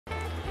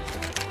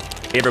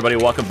Hey everybody,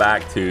 welcome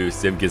back to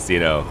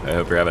SimCasino. I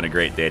hope you're having a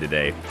great day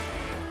today.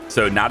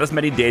 So not as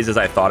many days as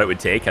I thought it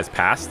would take has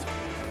passed.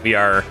 We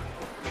are,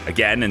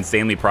 again,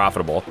 insanely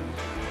profitable.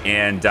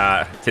 And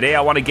today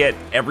I want to get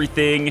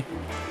everything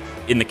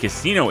in the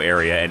casino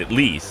area, and at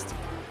least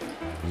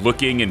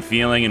looking and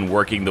feeling and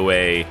working the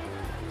way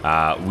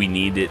we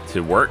need it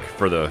to work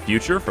for the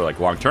future, for like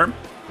long term.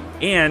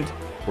 And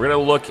we're going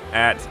to look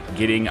at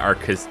getting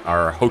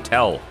our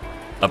hotel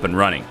up and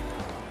running.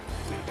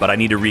 But I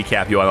need to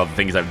recap you on all the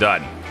things I've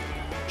done.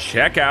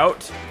 Check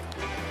out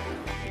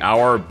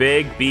our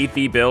big,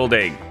 beefy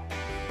building.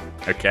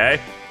 Okay?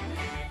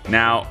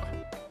 Now,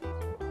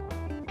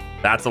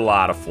 that's a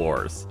lot of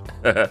floors.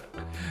 All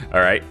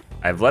right?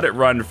 I've let it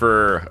run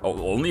for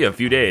only a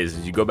few days.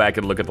 As you go back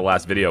and look at the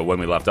last video when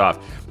we left off,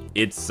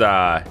 it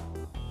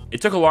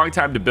took a long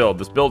time to build.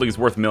 This building is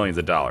worth millions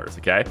of dollars,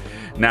 okay?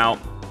 Now,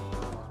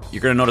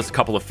 you're going to notice a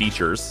couple of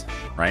features,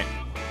 right?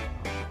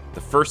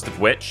 The first of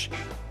which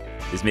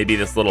is maybe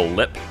this little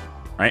lip,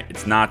 right?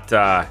 It's not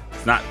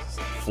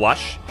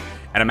flush,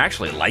 and I'm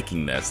actually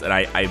liking this, and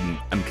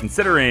I'm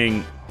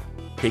considering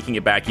taking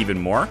it back even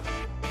more,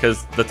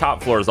 because the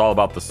top floor is all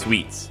about the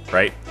suites,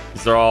 right?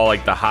 These are all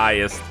like the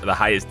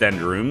highest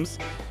end rooms,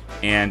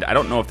 and I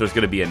don't know if there's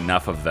going to be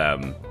enough of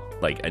them,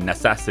 like a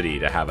necessity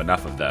to have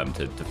enough of them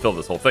to fill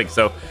this whole thing.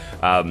 So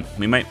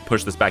we might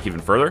push this back even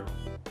further,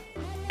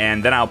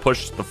 and then I'll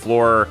push the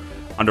floor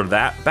under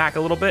that back a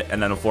little bit, and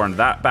then the floor under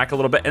that back a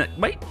little bit, and it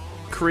might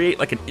create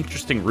like an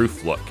interesting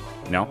roof look,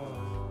 you know,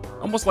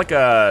 almost like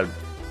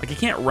you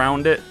can't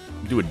round it,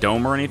 do a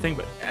dome or anything,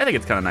 but I think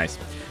it's kind of nice.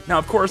 Now,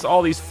 of course,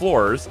 all these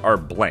floors are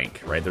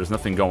blank, right? There's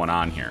nothing going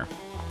on here,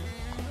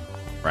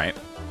 right?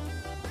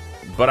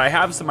 But I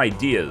have some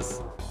ideas,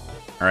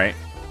 all right,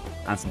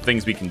 on some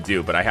things we can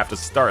do, but I have to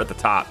start at the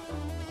top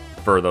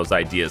for those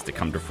ideas to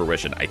come to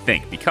fruition, I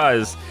think,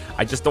 because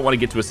I just don't want to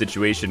get to a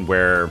situation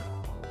where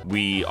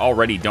we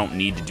already don't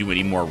need to do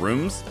any more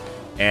rooms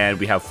and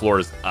we have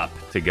floors up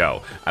to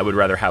go. I would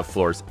rather have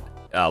floors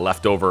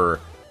left over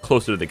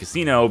closer to the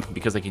casino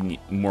because I can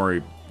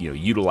more,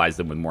 utilize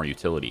them with more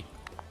utility.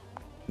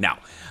 Now,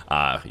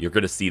 you're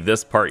going to see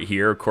this part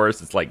here. Of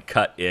course, it's like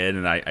cut in,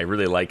 and I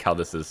really like how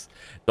this is.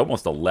 It's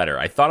almost a letter.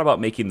 I thought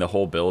about making the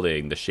whole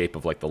building the shape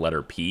of like the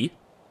letter P.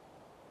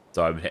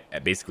 So I would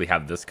basically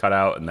have this cut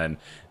out, and then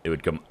it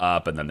would come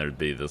up, and then there'd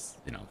be this,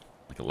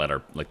 like a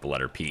letter, like the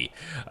letter P.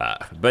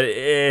 But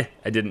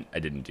I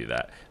didn't do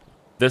that.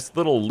 This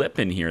little lip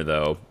in here,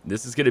 though,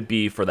 this is going to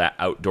be for that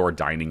outdoor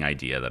dining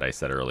idea that I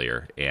said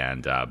earlier.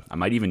 And I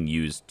might even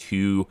use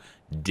two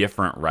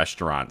different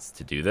restaurants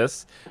to do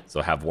this. So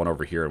I have one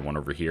over here and one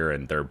over here,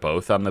 and they're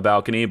both on the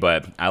balcony.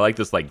 But I like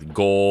this like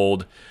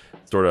gold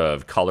sort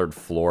of colored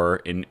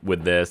floor in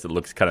with this. It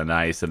looks kind of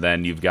nice. And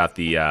then you've got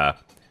the,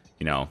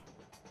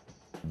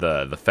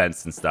 the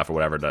fence and stuff or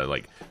whatever to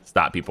like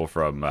stop people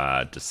from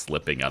just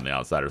slipping on the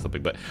outside or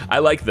something. But I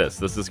like this.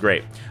 This is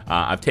great.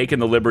 I've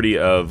taken the liberty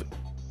of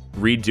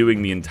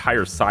redoing the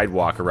entire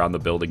sidewalk around the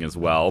building as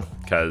well,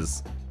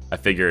 because I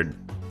figured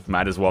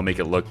might as well make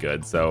it look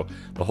good. So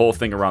the whole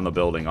thing around the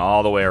building,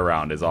 all the way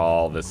around, is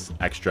all this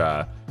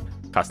extra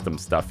custom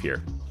stuff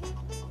here.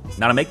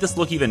 Now, to make this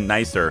look even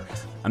nicer,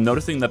 I'm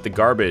noticing that the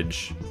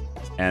garbage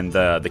and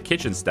the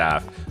kitchen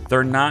staff,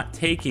 they're not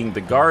taking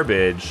the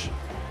garbage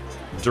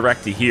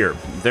direct to here.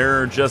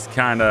 They're just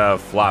kind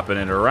of flopping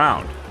it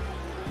around,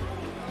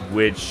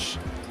 which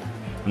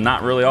I'm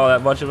not really all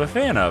that much of a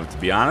fan of, to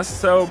be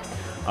honest. So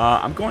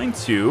I'm going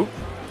to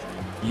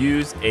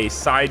use a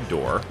side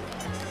door,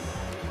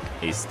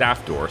 a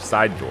staff door,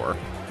 side door,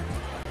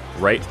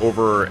 right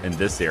over in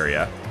this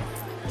area,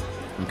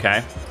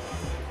 okay?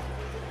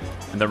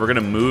 And then we're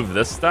gonna move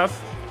this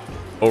stuff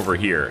over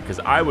here, because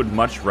I would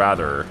much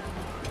rather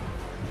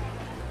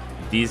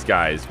these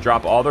guys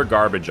drop all their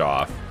garbage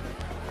off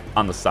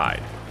on the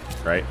side,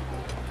 right?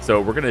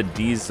 So we're gonna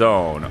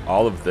de-zone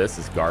all of this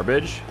as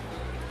garbage,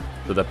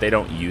 so that they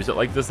don't use it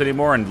like this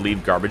anymore and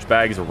leave garbage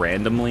bags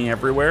randomly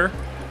everywhere.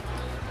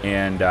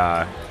 And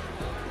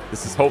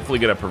this is hopefully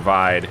going to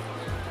provide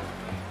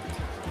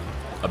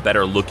a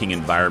better looking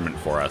environment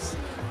for us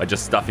by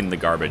just stuffing the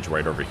garbage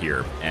right over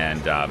here.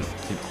 And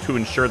to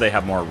ensure they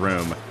have more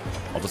room,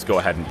 I'll just go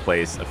ahead and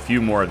place a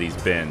few more of these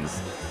bins.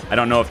 I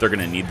don't know if they're going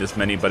to need this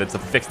many, but it's a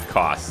fixed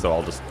cost, so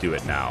I'll just do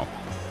it now.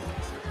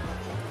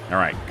 All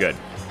right, good.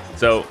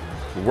 So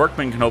the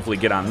workmen can hopefully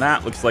get on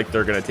that. Looks like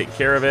they're going to take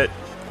care of it.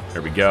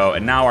 There we go.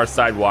 And now our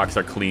sidewalks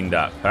are cleaned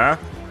up, huh?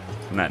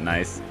 Isn't that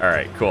nice? All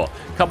right, cool.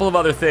 A couple of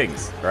other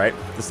things, right?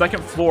 The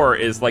second floor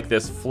is like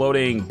this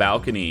floating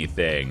balcony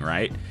thing,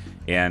 right?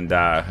 And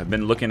I've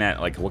been looking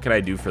at, like, what can I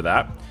do for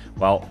that?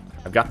 Well,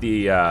 I've got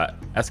the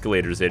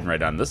escalators in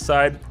right on this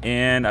side,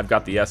 and I've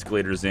got the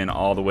escalators in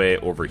all the way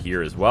over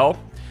here as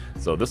well.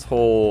 So this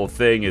whole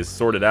thing is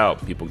sorted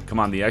out. People come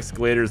on the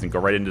escalators and go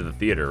right into the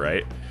theater,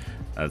 right?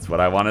 That's what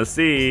I want to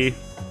see.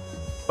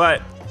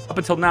 But up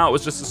until now, it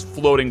was just this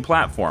floating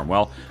platform.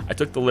 Well, I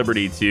took the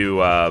liberty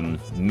to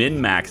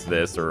min-max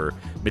this, or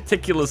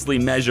meticulously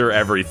measure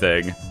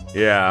everything.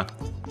 Yeah,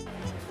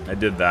 I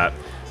did that.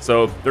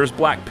 So there's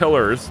black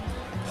pillars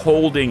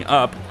holding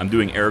up, I'm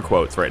doing air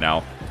quotes right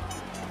now,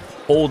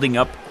 holding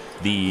up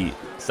the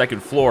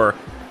second floor,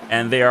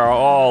 and they are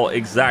all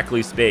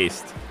exactly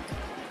spaced.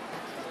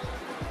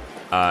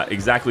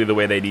 Exactly the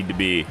way they need to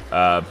be,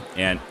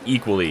 and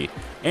equally.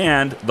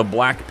 And the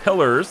black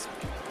pillars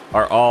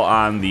are all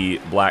on the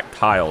black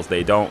tiles.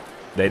 They don't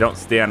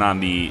stand on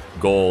the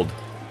gold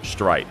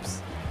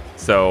stripes.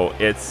 So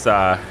it's,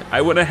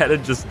 I went ahead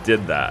and just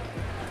did that.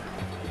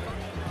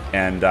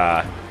 And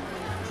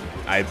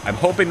I'm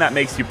hoping that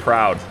makes you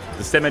proud.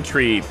 The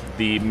symmetry,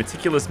 the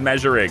meticulous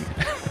measuring.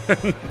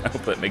 I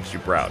hope that makes you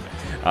proud.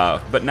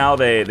 But now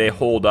they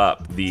hold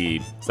up the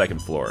second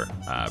floor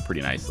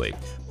pretty nicely.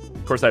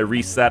 Of course, I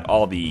reset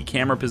all the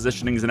camera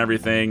positionings and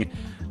everything,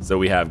 so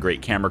we have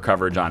great camera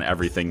coverage on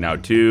everything now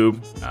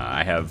too.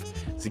 I have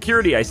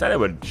security. I said I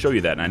would show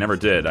you that, and I never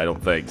did, I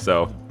don't think.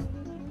 So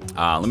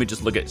let me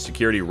just look at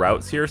security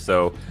routes here.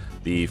 So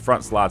the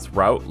front slots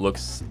route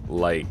looks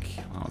like,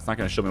 well, it's not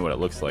going to show me what it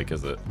looks like,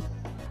 is it?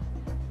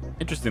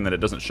 Interesting that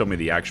it doesn't show me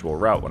the actual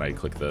route when I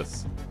click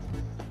this.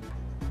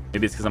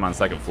 Maybe it's because I'm on the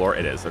second floor.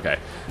 It is, okay.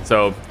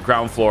 So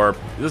ground floor,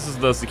 this is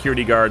the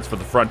security guards for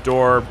the front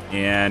door,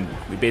 and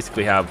we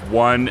basically have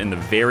 1 in the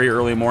very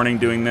early morning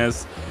doing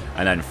this,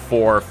 and then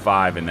 4,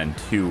 5, and then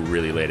 2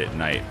 really late at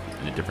night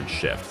in a different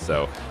shift.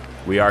 So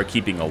we are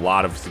keeping a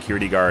lot of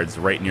security guards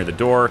right near the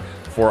door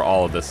for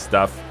all of this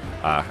stuff.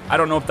 I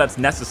don't know if that's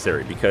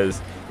necessary,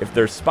 because if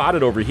they're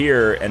spotted over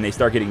here and they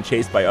start getting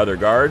chased by other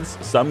guards,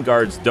 some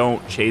guards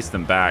don't chase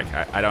them back.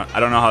 I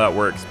don't know how that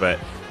works, but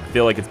I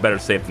feel like it's better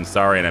safe than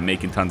sorry, and I'm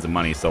making tons of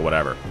money, so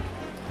whatever.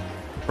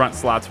 Front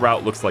slots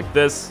route looks like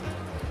this.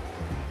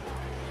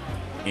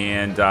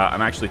 And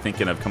I'm actually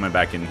thinking of coming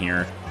back in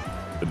here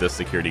with this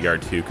security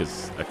guard too,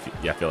 because I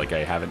feel like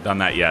I haven't done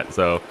that yet.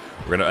 So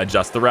we're going to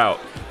adjust the route.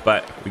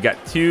 But we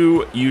got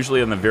 2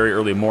 usually in the very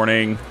early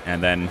morning,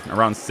 and then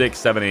around 6,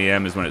 7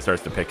 a.m. is when it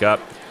starts to pick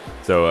up.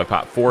 So I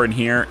pop 4 in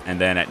here, and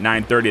then at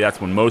 9:30, that's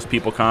when most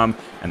people come,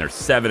 and there's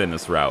 7 in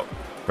this route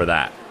for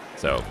that.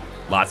 So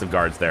lots of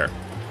guards there.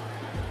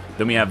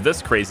 Then we have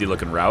this crazy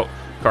looking route,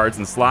 cards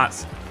and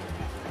slots,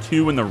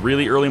 2 in the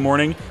really early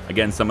morning.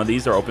 Again, some of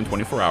these are open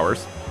 24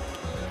 hours.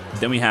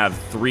 Then we have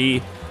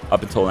 3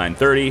 up until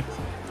 9:30,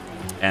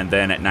 and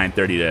then at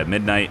 9:30 to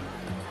midnight,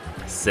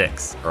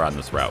 6 are on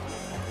this route.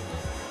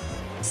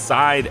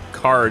 Side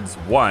cards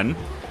 1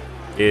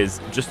 is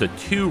just a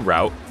 2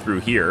 route through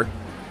here.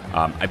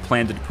 I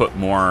planned to put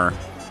more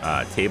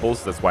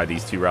tables. That's why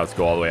these 2 routes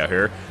go all the way out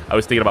here. I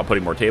was thinking about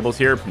putting more tables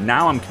here.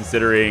 Now I'm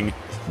considering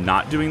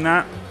not doing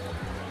that.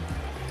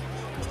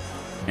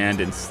 And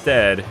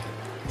instead,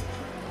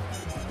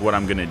 what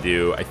I'm going to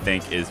do, I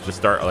think, is just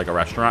start like a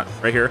restaurant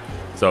right here.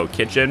 So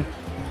kitchen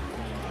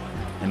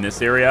in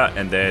this area,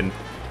 and then,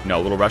 you know,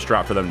 a little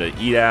restaurant for them to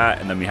eat at.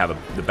 And then we have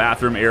the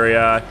bathroom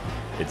area,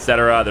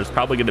 etc. There's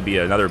probably going to be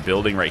another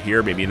building right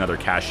here, maybe another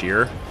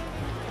cashier,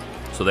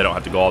 so they don't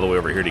have to go all the way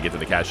over here to get to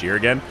the cashier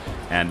again.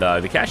 And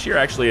the cashier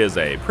actually is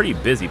a pretty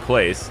busy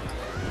place.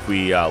 If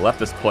we let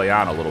this play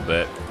on a little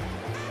bit,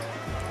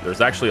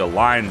 there's actually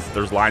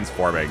there's lines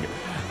forming,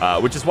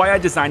 which is why I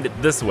designed it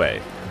this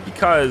way,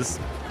 because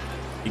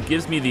it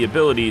gives me the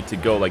ability to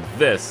go like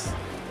this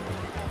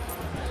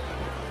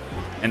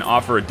and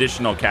offer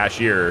additional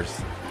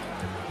cashiers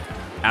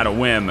at a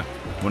whim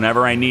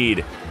whenever I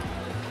need,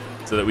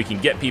 so that we can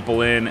get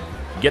people in,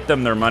 get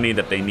them their money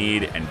that they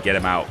need, and get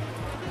them out.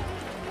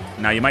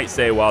 Now you might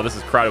say, well, this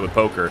is crowded with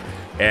poker,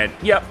 and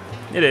yep,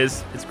 it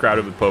is. It's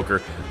crowded with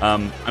poker.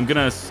 I'm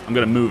gonna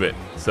move it.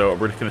 So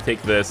we're gonna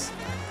take this,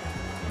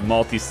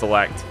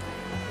 multi-select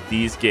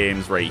these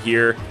games right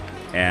here,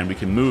 and we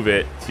can move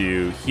it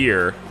to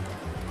here,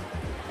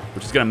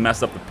 which is gonna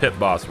mess up the pit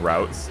boss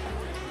routes,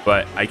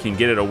 but I can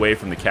get it away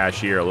from the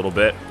cashier a little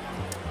bit,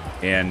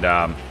 and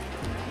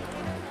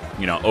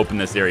you know, open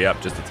this area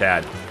up just a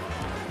tad.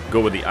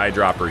 Go with the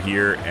eyedropper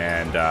here,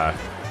 and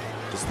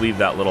just leave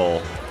that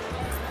little,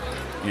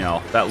 you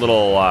know, that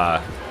little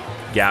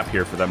gap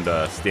here for them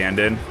to stand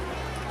in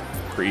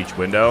for each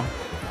window.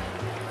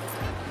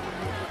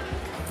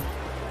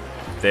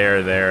 There,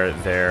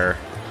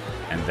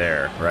 and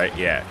there, right?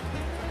 Yeah.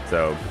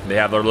 So they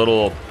have their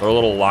little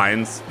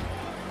lines.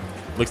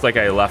 Looks like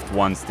I left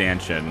one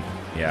stanchion.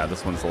 Yeah,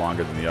 this one's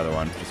longer than the other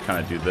one. Just kind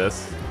of do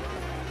this.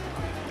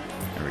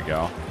 There we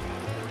go.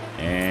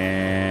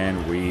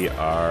 And we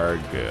are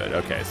good.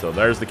 Okay, so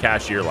there's the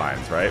cashier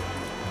lines, right?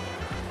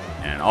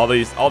 And all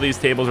these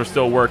tables are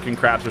still working.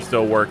 Craps are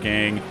still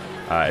working.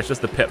 It's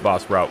just the pit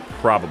boss route,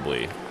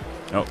 probably.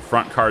 No,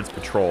 front cards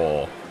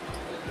patrol.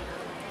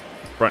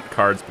 Front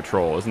cards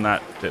patrol. Isn't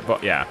that pit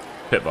boss? Yeah,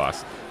 pit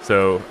boss.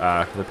 So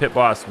the pit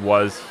boss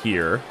was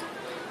here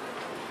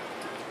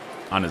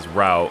on his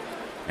route.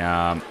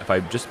 If I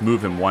just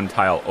move him 1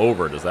 tile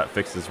over, does that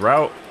fix his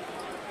route?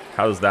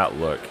 How does that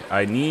look?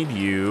 I need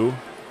you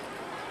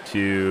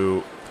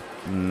to...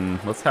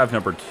 let's have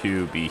number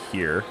 2 be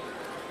here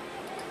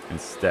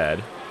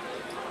instead.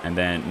 And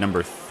then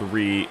number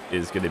 3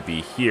 is going to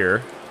be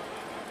here.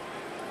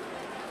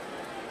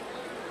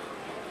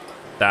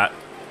 That...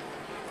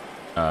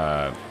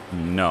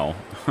 no.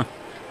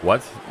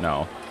 What?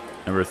 No.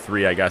 Number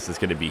 3, I guess, is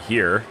going to be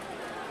here.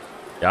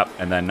 Yep,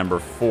 and then number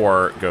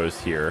 4 goes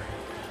here.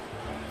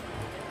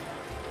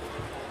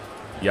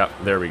 Yep,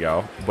 there we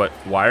go. But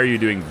why are you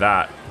doing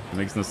that? It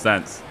makes no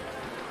sense.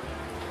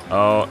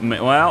 Oh,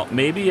 well,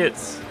 maybe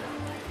it's...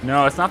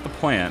 No, it's not the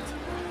plant.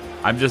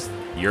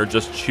 You're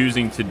just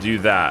choosing to do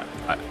that.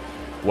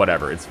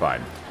 Whatever, it's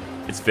fine.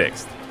 It's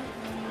fixed.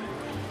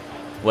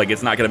 Like,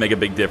 it's not going to make a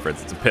big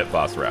difference. It's a pit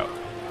boss route.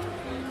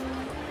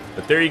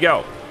 But there you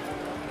go.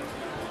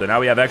 So now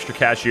we have extra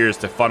cashiers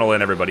to funnel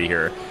in everybody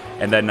here.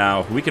 And then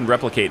we can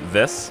replicate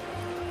this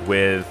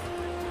with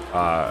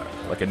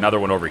like another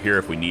one over here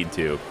if we need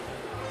to.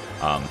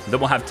 Then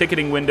we'll have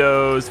ticketing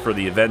windows for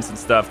the events and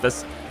stuff.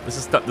 This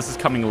is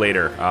coming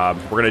later.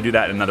 We're going to do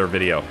that in another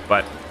video.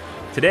 But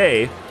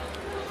today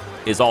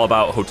is all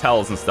about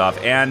hotels and stuff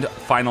and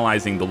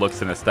finalizing the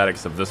looks and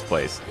aesthetics of this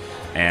place.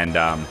 And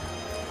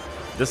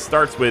this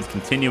starts with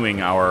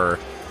continuing our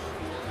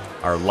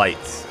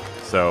lights.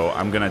 So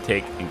I'm going to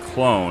take and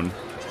clone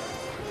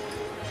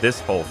this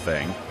whole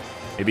thing,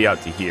 maybe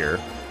out to here.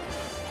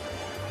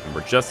 And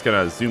we're just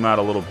going to zoom out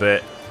a little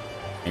bit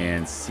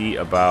and see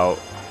about,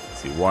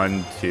 let's see,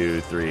 1,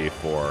 2, 3,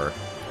 4.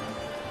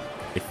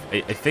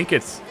 I think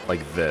it's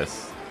like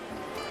this.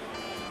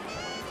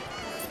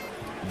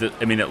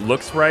 I mean, it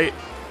looks right.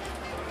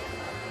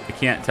 I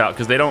can't tell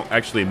because they don't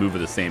actually move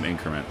with the same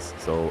increments.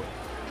 So,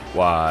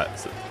 high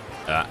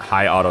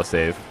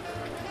autosave.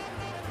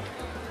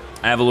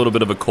 I have a little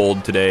bit of a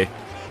cold today.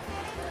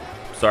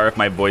 Sorry if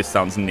my voice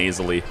sounds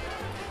nasally.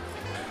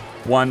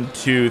 1,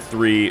 2,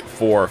 3,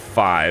 4,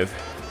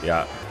 5.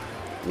 Yeah.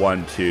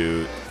 1,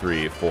 2,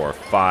 3, 4,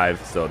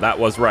 5. So that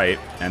was right.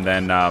 And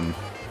then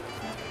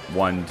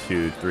 1,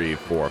 2, 3,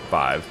 4,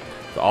 5.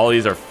 So all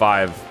these are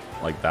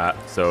 5 like that.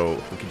 So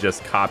we could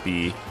just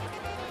copy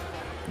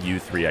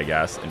U3, I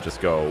guess, and just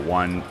go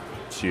 1,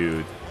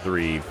 2,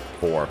 3,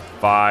 4,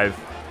 5.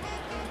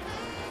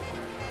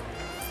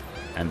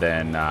 And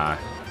then I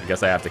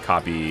guess I have to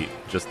copy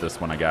just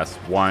this one, I guess.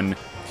 1,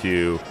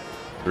 2,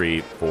 3,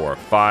 4,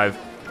 5.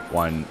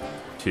 1,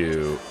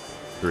 2,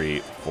 3,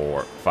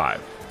 4,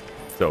 5.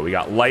 So we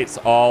got lights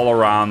all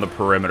around the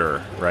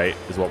perimeter, right,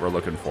 is what we're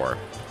looking for.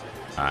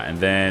 And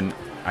then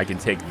I can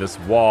take this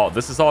wall.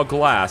 This is all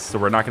glass, so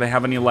we're not going to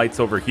have any lights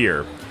over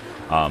here.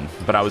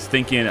 But I was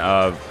thinking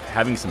of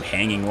having some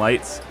hanging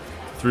lights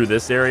through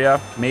this area,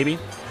 maybe.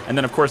 And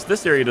then, of course,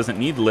 this area doesn't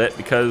need lit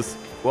because,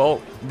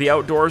 well, the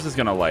outdoors is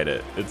going to light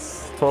it.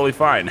 It's totally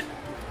fine.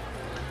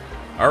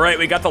 All right,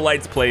 we got the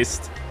lights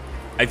placed.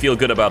 I feel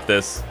good about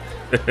this.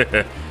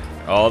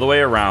 All the way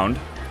around.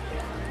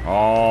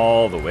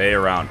 All the way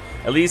around.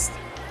 At least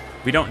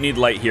we don't need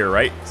light here,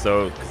 right?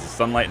 So, because the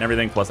sunlight and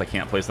everything, plus I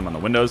can't place them on the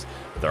windows,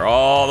 but they're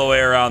all the way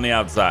around the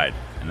outside,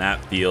 and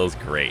that feels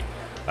great.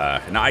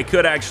 Now I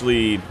could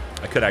actually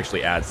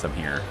add some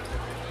here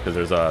because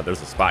there's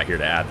a spot here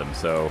to add them.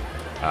 So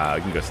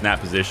we can go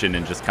snap position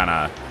and just kind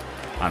of,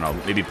 I don't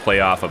know, maybe play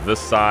off of this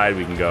side.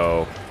 We can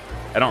go.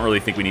 I don't really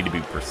think we need to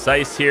be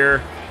precise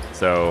here,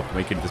 so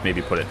we can just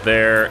maybe put it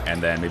there,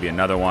 and then maybe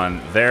another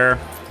one there.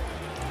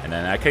 And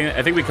then I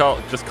think we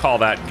just call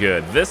that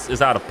good. This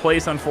is out of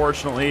place,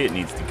 unfortunately. It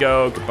needs to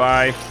go.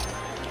 Goodbye.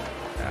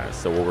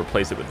 So we'll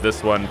replace it with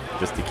this one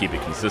just to keep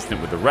it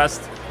consistent with the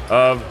rest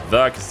of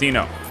the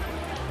casino.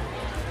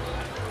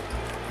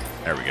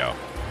 There we go.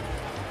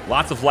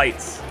 Lots of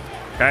lights.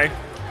 Okay.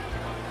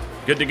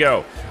 Good to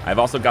go. I've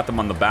also got them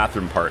on the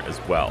bathroom part as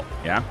well.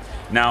 Yeah.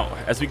 Now,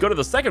 as we go to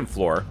the second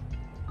floor,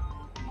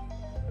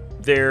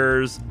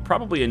 there's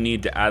probably a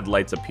need to add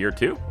lights up here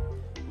too.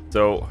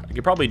 So I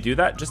could probably do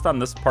that just on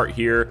this part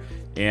here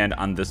and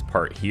on this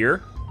part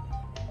here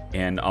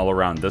and all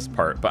around this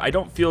part. But I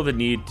don't feel the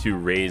need to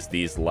raise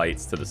these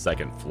lights to the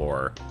second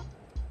floor.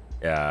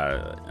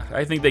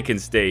 I think they can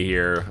stay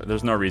here.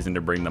 There's no reason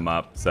to bring them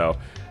up. So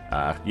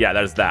yeah,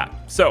 that is that.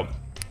 So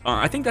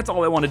I think that's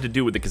all I wanted to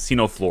do with the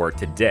casino floor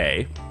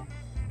today.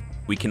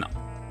 We can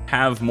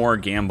have more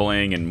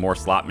gambling and more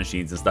slot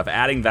machines and stuff.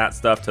 Adding that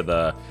stuff to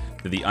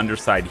the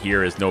underside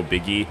here is no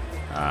biggie.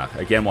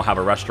 Again, we'll have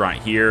a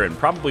restaurant here and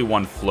probably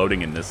one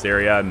floating in this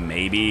area.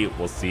 Maybe.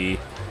 We'll see.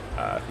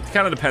 It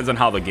kind of depends on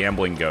how the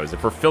gambling goes.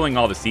 If we're filling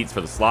all the seats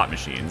for the slot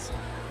machines,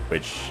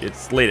 which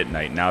it's late at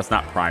night now, it's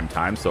not prime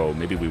time, so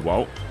maybe we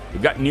won't.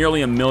 We've got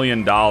nearly $1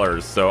 million,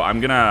 so to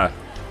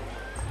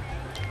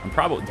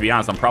be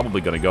honest, I'm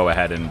probably going to go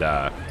ahead and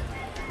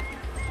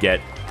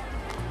get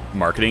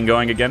marketing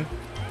going again.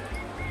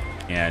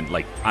 And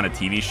like on a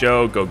TV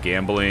show, go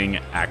gambling,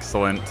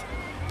 excellent.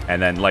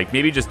 And then like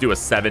maybe just do a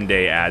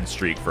 7-day ad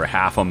streak for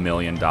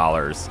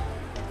 $500,000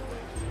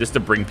 just to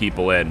bring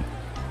people in.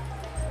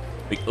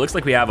 It looks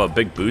like we have a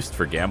big boost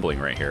for gambling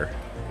right here.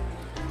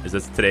 Is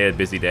this today a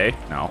busy day?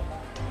 No.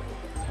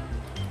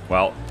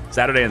 Well,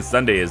 Saturday and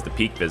Sunday is the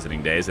peak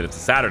visiting days, and it's a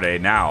Saturday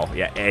now.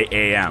 Yeah, 8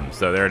 a.m.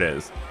 So there it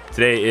is.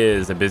 Today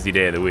is a busy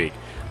day of the week.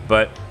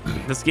 But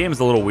this game is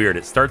a little weird.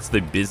 It starts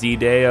the busy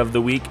day of the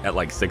week at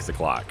like 6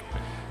 o'clock.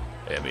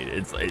 I mean,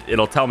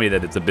 it'll tell me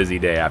that it's a busy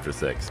day after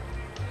 6.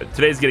 But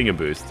today's getting a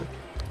boost.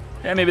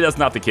 Yeah, maybe that's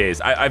not the case.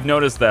 I've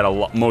noticed that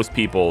most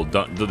people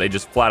they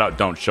just flat out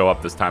don't show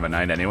up this time of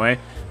night anyway.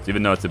 So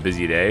even though it's a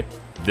busy day,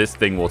 this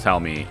thing will tell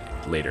me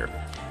later.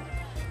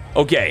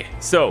 Okay,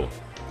 so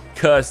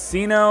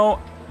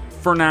casino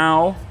for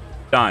now,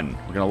 done.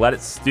 We're gonna let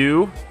it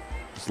stew.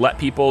 Just let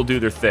people do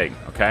their thing,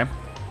 okay?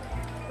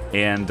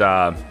 And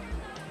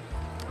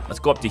let's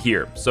go up to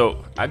here.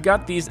 So I've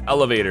got these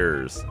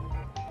elevators,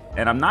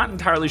 and I'm not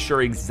entirely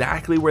sure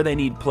exactly where they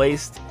need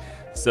placed.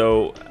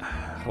 So,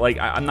 like,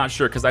 I'm not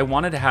sure because I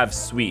wanted to have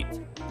suite.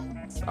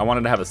 I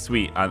wanted to have a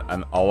suite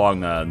along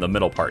the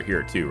middle part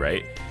here too,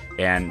 right?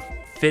 And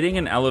fitting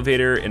an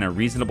elevator in a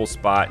reasonable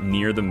spot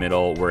near the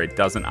middle where it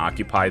doesn't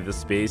occupy the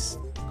space,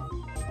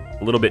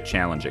 a little bit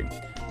challenging.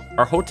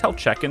 Our hotel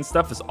check-in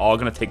stuff is all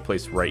going to take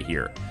place right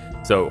here.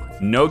 So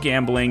no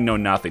gambling, no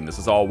nothing. This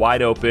is all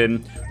wide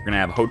open. We're going to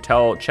have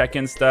hotel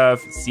check-in stuff,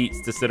 seats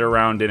to sit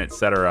around in,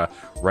 etc.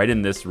 right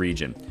in this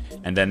region.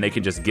 And then they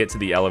can just get to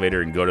the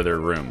elevator and go to their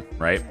room,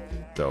 right?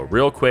 So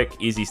real quick,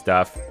 easy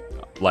stuff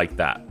like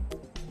that.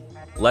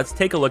 Let's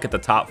take a look at the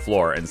top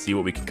floor and see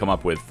what we can come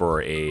up with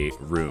for a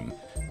room.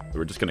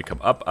 We're just going to come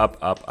up, up,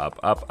 up, up,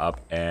 up,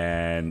 up,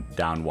 and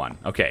down one.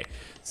 Okay,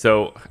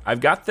 so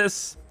I've got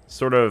this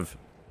sort of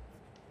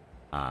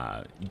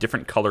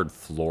different colored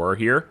floor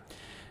here.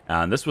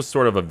 This was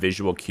sort of a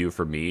visual cue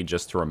for me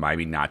just to remind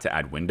me not to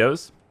add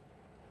windows.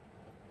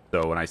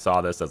 So when I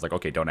saw this, I was like,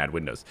 okay, don't add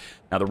windows.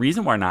 Now, the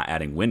reason why I'm not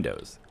adding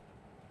windows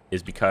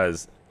is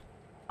because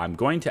I'm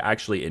going to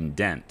actually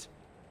indent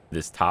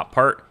this top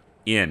part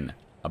in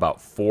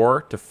about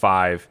 4 to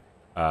 5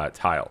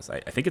 tiles. I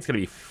think it's going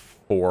to be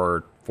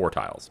four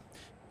tiles.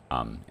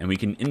 And we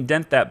can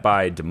indent that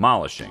by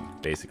demolishing,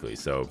 basically.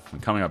 So I'm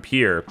coming up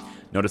here,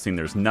 noticing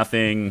there's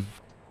nothing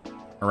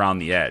around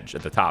the edge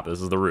at the top.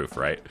 This is the roof,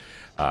 right?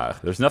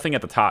 There's nothing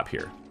at the top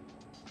here.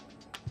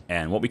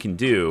 And what we can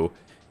do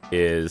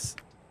is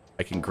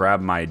I can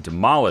grab my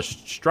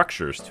demolished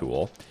structures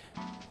tool,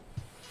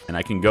 and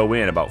I can go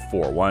in about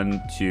 4.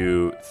 1,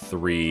 2,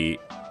 3,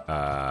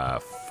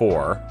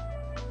 4.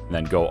 And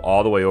then go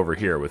all the way over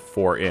here with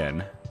 4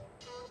 in.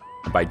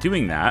 And by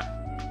doing that,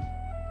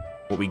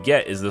 what we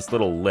get is this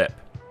little lip.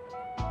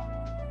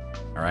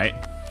 All right?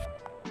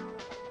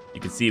 You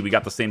can see we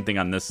got the same thing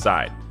on this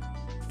side.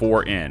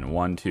 4 in.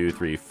 1, 2,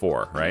 3,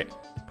 4, right?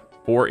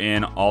 4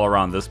 in all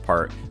around this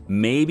part.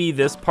 Maybe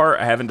this part,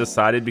 I haven't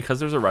decided because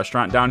there's a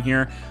restaurant down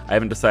here. I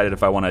haven't decided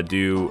if I want to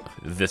do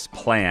this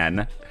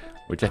plan,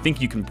 which I think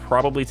you can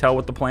probably tell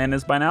what the plan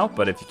is by now.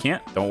 But if you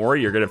can't, don't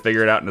worry. You're going to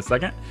figure it out in a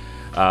second.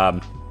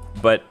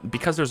 But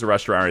because there's a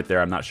restaurant right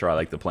there, I'm not sure I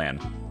like the plan.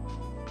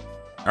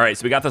 All right,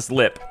 so we got this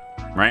lip,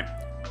 right?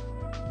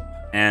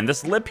 And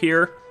this lip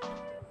here,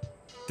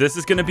 this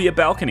is going to be a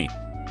balcony.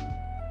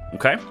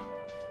 Okay?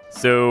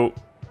 So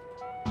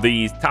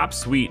these top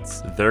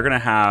suites, they're going to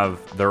have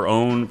their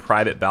own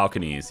private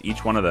balconies,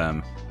 each one of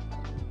them.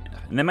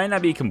 And they might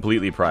not be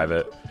completely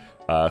private,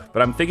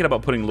 but I'm thinking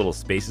about putting little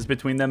spaces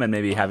between them and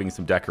maybe having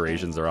some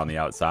decorations around the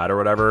outside or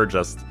whatever,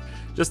 just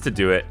to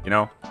do it, you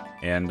know?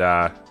 And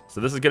so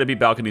this is going to be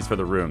balconies for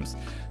the rooms.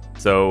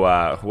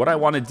 So what I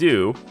want to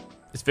do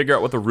is figure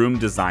out what the room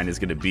design is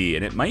going to be.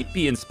 And it might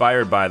be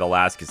inspired by the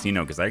last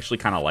casino because I actually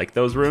kind of like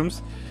those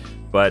rooms.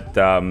 But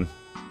I'm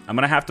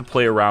going to have to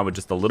play around with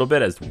just a little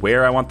bit as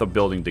where I want the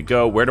building to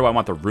go. Where do I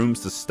want the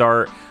rooms to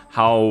start?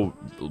 How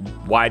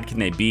wide can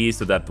they be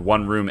so that the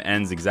one room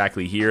ends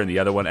exactly here and the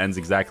other one ends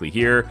exactly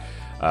here?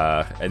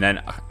 And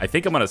then I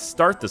think I'm going to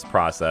start this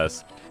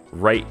process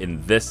right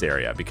in this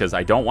area because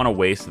I don't want to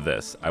waste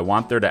this. I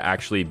want there to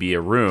actually be a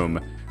room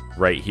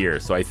right here.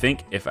 So I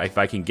think if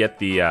I can get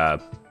the,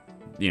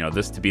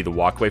 this to be the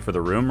walkway for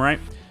the room, right?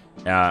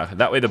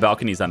 That way the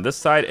balcony's on this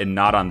side and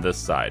not on this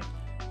side.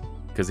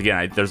 Because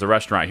again, there's a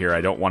restaurant here.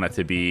 I don't want it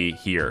to be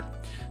here.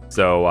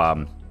 So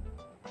I'm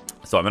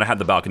going to have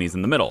the balconies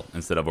in the middle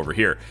instead of over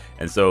here.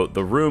 And so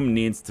the room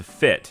needs to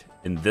fit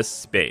in this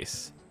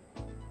space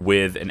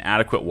with an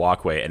adequate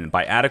walkway. And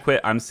by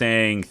adequate, I'm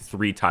saying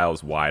 3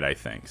 tiles wide, I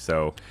think.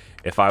 So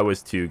if I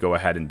was to go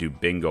ahead and do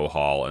bingo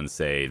hall and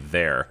say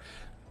there,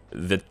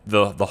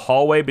 the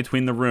hallway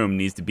between the room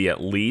needs to be at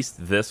least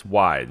this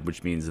wide,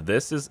 which means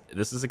this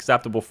is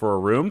acceptable for a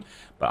room,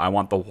 but I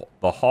want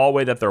the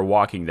hallway that they're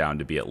walking down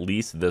to be at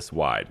least this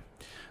wide.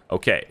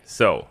 Okay,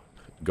 so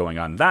going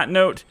on that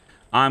note,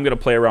 I'm going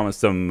to play around with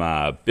some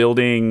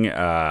building,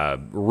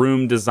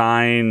 room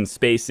design,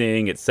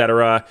 spacing,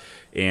 etc.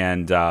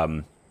 And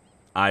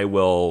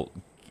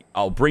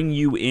I'll bring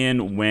you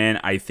in when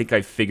I think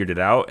I've figured it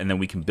out, and then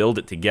we can build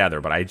it together.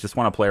 But I just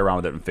want to play around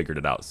with it and figure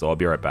it out, so I'll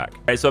be right back.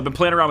 All right, so I've been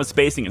playing around with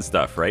spacing and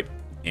stuff, right?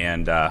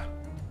 And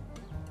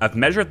I've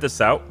measured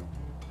this out,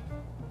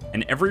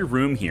 and every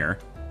room here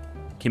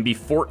can be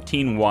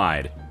 14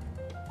 wide,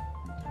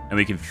 and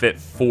we can fit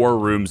 4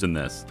 rooms in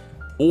this.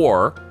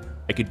 Or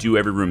I could do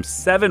every room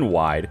 7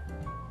 wide,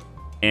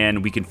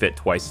 and we can fit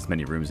twice as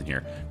many rooms in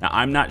here. Now,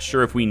 I'm not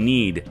sure if we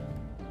need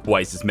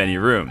twice as many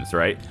rooms,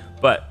 right?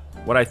 But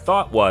what I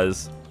thought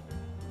was,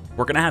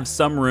 we're going to have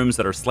some rooms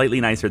that are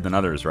slightly nicer than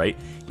others, right?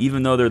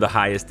 Even though they're the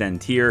highest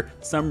end tier,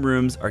 some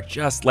rooms are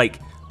just like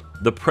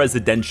the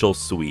presidential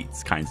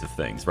suites kinds of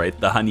things, right?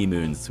 The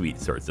honeymoon suite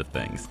sorts of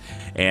things.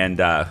 And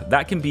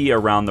that can be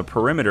around the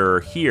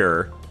perimeter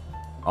here,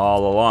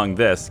 all along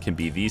this can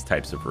be these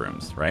types of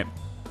rooms, right?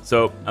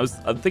 So I'm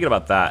thinking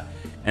about that.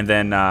 And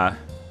then I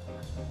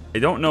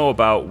don't know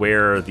about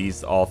where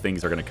these all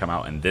things are going to come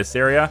out in this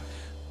area,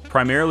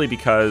 primarily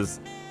because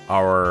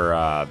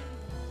our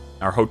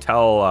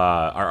hotel,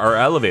 our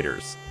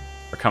elevators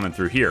are coming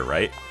through here,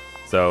 right?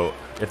 So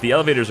if the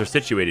elevators are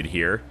situated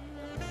here,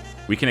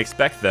 we can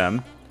expect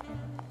them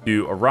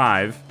to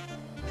arrive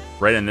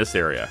right in this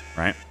area,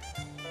 right?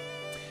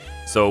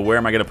 So where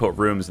am I going to put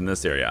rooms in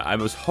this area? I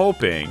was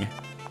hoping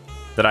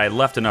that I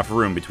left enough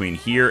room between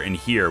here and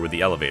here with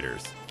the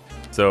elevators.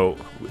 So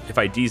if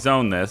I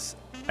dezone this,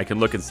 I can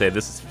look and say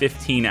this is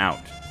 15 out,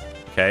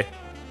 okay?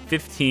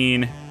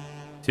 15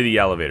 to the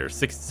elevator.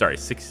 16?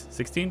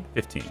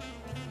 15.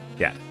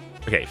 Yeah,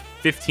 okay,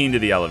 15 to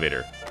the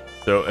elevator.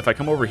 So if I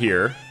come over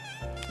here,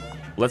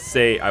 let's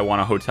say I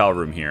want a hotel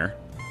room here.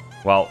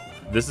 Well,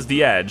 this is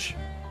the edge,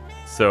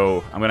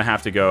 so I'm gonna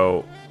have to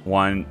go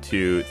 1,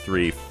 2,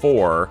 3,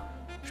 4,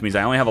 which means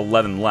I only have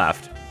 11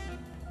 left.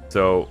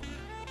 So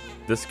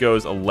this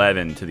goes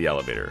 11 to the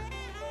elevator,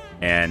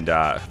 and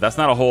that's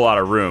not a whole lot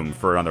of room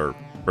for another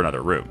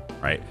room,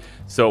 right?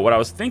 So what I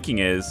was thinking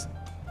is,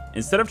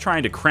 instead of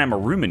trying to cram a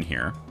room in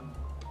here,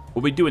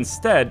 what we do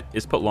instead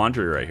is put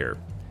laundry right here,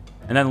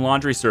 and then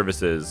laundry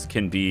services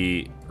can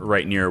be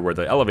right near where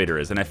the elevator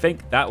is, and I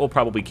think that will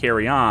probably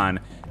carry on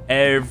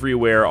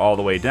everywhere all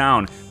the way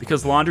down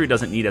because laundry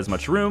doesn't need as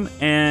much room,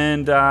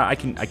 and I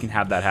can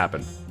have that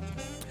happen.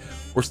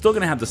 We're still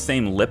going to have the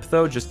same lip,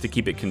 though, just to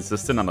keep it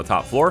consistent on the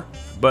top floor.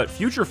 But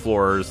future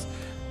floors,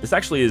 this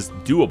actually is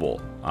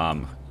doable.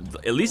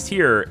 At least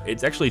here,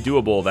 it's actually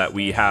doable that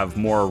we have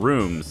more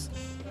rooms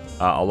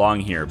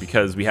along here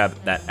because we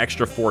have that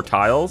extra 4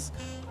 tiles.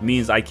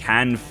 Means I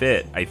can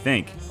fit, I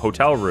think,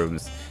 hotel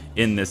rooms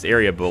in this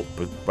area built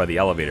by the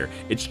elevator.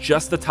 It's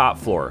just the top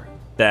floor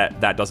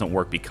that doesn't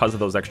work because of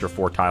those extra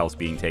 4 tiles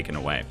being taken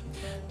away.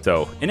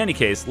 So in any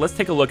case, let's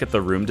take a look at the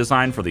room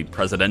design for the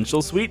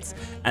presidential suites.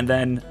 And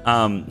then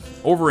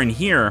over in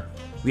here,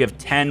 we have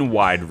 10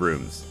 wide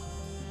rooms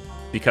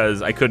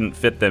because I couldn't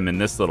fit them in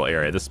this little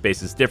area. This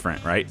space is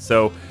different, right?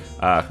 So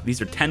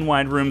these are 10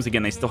 wide rooms.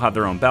 Again, they still have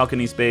their own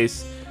balcony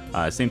space.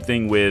 Same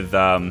thing with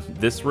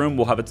this room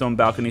will have its own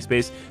balcony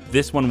space.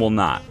 This one will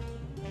not.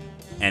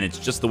 And it's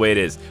just the way it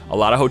is. A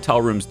lot of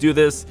hotel rooms do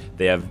this.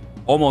 They have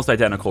almost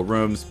identical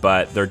rooms,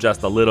 but they're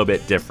just a little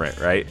bit different,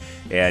 right?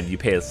 And you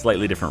pay a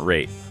slightly different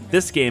rate.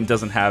 This game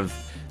doesn't have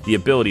the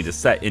ability to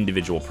set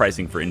individual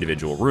pricing for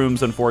individual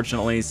rooms,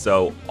 unfortunately.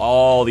 So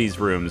all these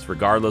rooms,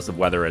 regardless of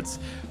whether it's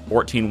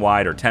 14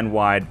 wide or 10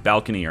 wide,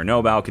 balcony or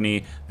no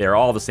balcony, they're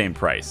all the same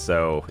price.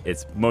 So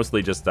it's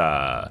mostly just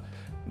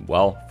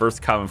well,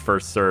 first come,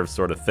 first serve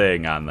sort of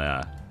thing on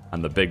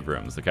the big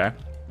rooms, okay?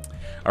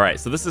 All right,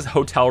 so this is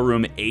hotel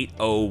room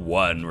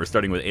 801. We're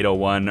starting with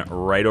 801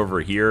 right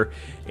over here.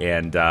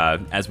 And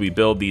as we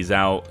build these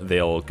out,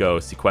 they'll go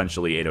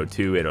sequentially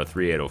 802,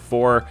 803,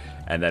 804,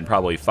 and then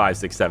probably 5,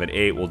 6, 7,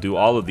 8. We'll do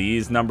all of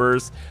these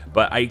numbers,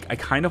 but I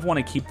kind of want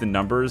to keep the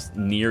numbers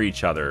near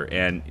each other.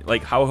 And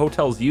like how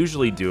hotels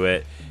usually do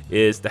it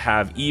is to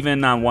have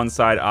even on one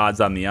side, odds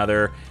on the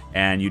other,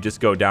 and you just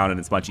go down and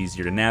it's much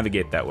easier to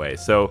navigate that way.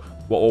 So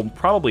what will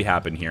probably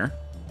happen here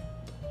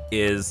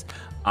is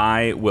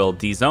I will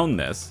dezone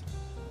this.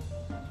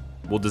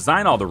 We'll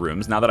design all the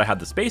rooms now that I have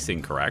the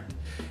spacing correct,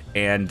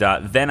 and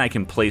then I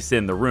can place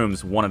in the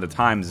rooms one at a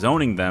time,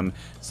 zoning them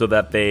so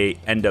that they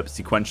end up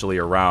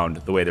sequentially around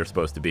the way they're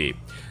supposed to be.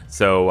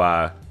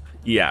 So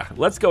yeah,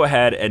 let's go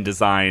ahead and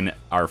design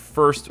our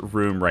first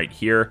room right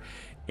here.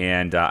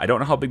 And I don't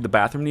know how big the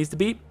bathroom needs to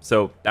be,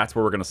 so that's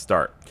where we're going to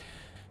start.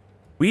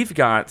 We've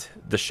got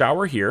the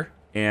shower here,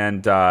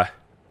 and got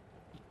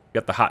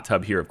the hot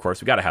tub here, of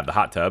course. We got to have the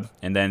hot tub.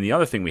 And then the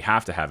other thing we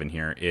have to have in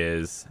here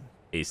is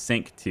a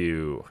sink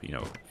to, you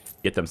know,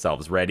 get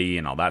themselves ready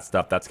and all that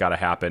stuff. That's got to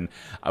happen.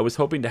 I was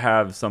hoping to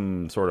have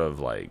some sort of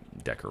like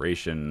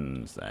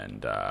decorations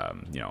and,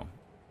 you know,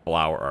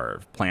 flower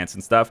or plants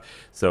and stuff.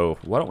 So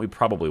why don't we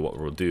what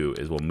we'll do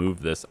is we'll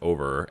move this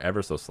over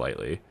ever so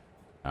slightly.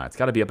 It's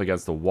got to be up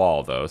against the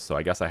wall, though, so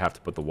I guess I have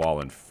to put the wall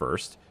in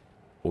first.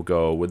 We'll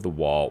go with the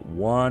wall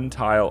 1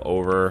 tile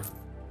over,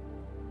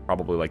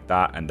 probably like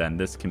that, and then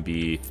this can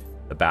be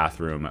the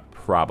bathroom,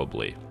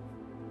 probably.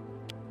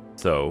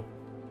 So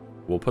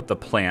we'll put the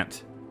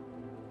plant.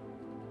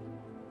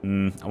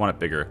 I want it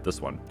bigger, this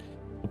one.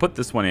 We'll put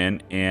this one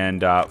in,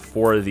 and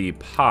for the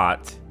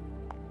pot,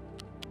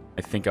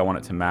 I think I want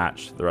it to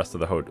match the rest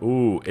of the hotel.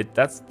 Ooh,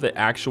 that's the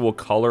actual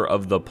color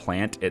of the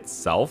plant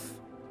itself.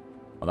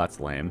 Well,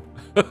 that's lame.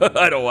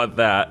 I don't want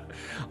that.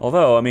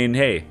 Although, I mean,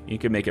 hey, you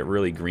can make it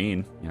really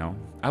green, you know.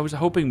 I was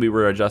hoping we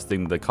were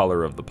adjusting the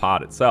color of the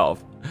pot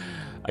itself.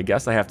 I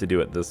guess I have to do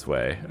it this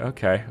way.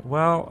 Okay,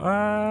 well,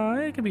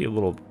 it could be a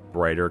little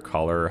brighter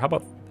color. How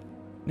about,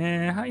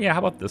 yeah, how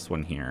about this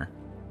one here?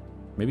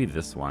 Maybe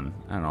this one.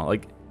 I don't know,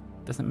 like,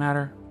 doesn't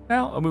matter.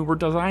 Well, I mean, we're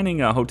designing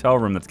a hotel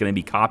room that's going to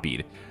be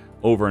copied,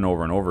 over and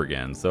over and over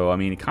again. So, I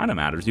mean, it kind of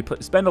matters. You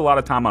spend a lot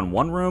of time on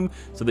one room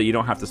so that you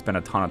don't have to spend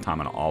a ton of time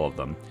on all of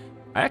them.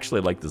 I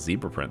actually like the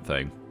zebra print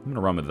thing. I'm going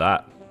to run with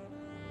that.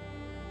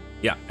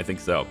 Yeah, I think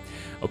so.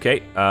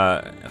 Okay,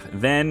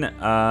 then,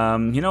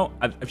 you know,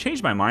 I've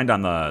changed my mind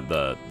on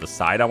the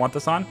side I want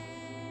this on.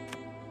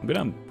 I'm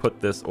going to put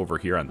this over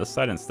here on this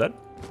side instead.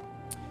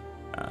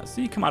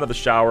 So you come out of the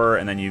shower,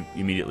 and then you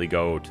immediately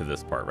go to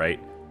this part, right?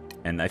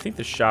 And I think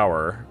the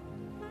shower...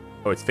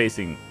 Oh, it's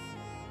facing...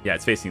 Yeah,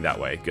 it's facing that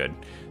way. Good.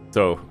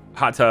 So,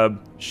 hot tub,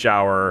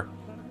 shower,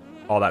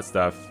 all that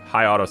stuff.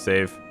 High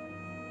autosave.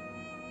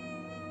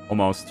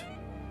 Almost.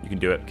 You can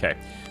do it. Okay.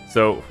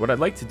 So, what I'd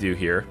like to do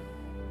here,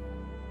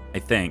 I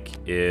think,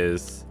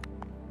 is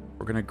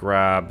we're going to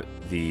grab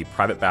the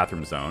private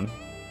bathroom zone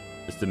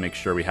just to make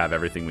sure we have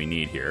everything we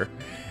need here.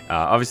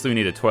 Obviously, we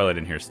need a toilet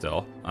in here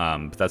still,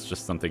 but that's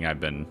just something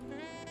I've been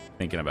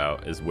thinking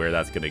about is where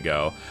that's going to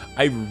go.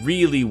 I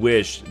really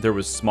wish there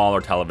was smaller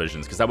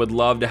televisions because I would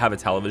love to have a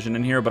television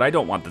in here, but I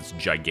don't want this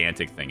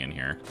gigantic thing in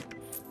here.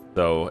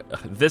 So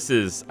this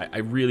is, I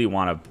really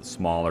want a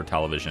smaller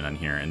television in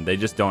here, and they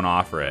just don't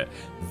offer it.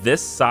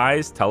 This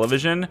size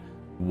television,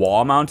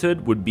 wall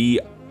mounted, would be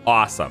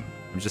awesome.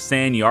 I'm just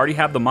saying, you already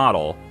have the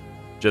model.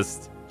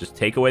 Just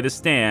take away the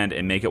stand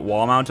and make it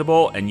wall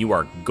mountable, and you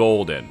are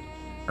golden.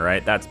 All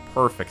right, that's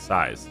perfect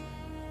size.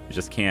 I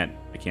just can't,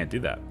 I can't do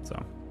that.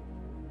 So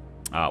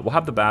we'll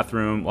have the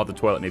bathroom, we'll have the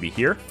toilet maybe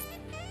here.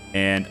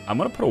 And I'm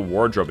gonna put a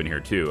wardrobe in here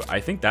too. I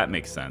think that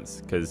makes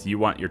sense because you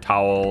want your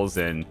towels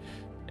and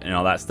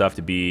all that stuff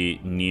to be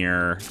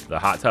near the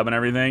hot tub and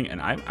everything. And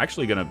I'm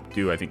actually gonna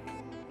do, I think,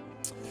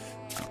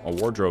 a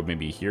wardrobe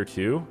maybe here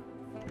too.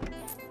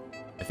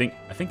 I think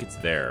it's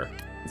there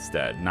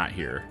instead, not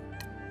here.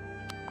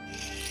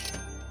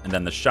 And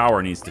then the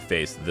shower needs to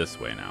face this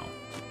way now.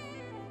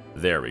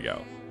 There we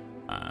go.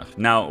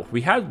 Now, we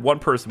had one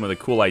person with a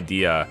cool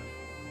idea,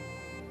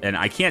 and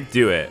I can't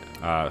do it.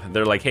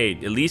 They're like, hey,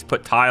 at least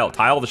put tile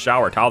the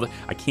shower,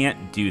 I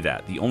can't do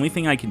that. The only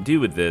thing I can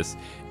do with this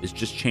is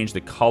just change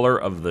the color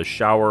of the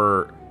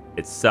shower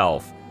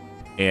itself.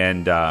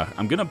 And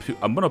I'm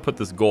gonna put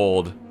this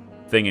gold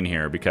thing in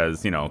here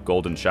because, you know,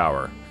 golden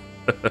shower.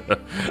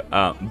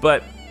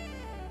 But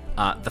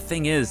the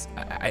thing is,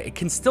 I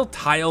can still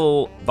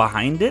tile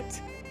behind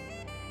it.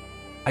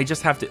 I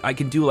just have to, I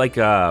can do like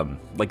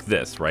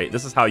this, right?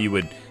 This is how you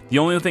would, the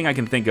only thing I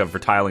can think of for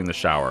tiling the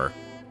shower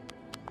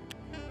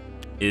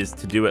is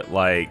to do it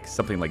like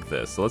something like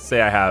this. So let's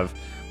say I have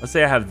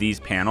these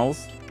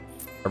panels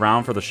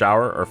around for the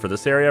shower or for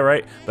this area,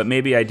 right? But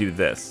maybe I do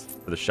this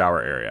for the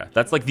shower area.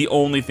 That's like the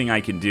only thing I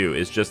can do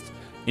is just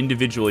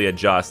individually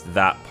adjust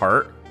that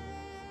part,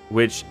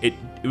 which it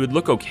would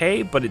look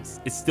okay, but it's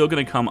still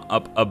gonna come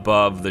up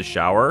above the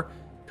shower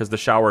because the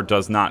shower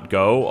does not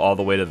go all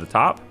the way to the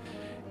top.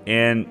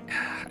 And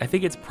I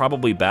think it's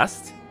probably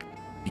best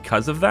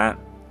because of that.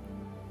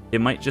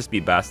 It might just be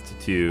best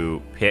to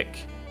pick,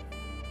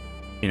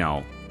 you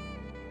know,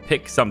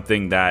 pick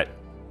something that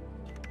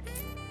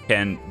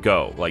can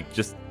go. Like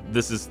just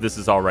this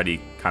is already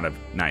kind of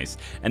nice.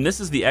 And this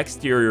is the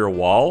exterior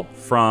wall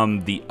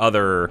from the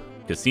other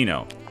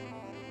casino.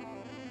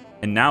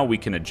 And now we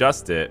can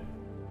adjust it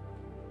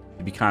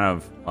to be kind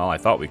of, well, I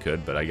thought we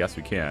could, but I guess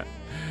we can't.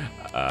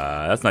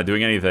 That's not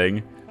doing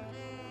anything.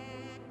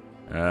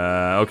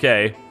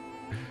 Okay.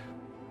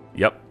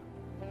 Yep.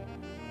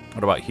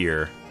 What about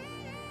here?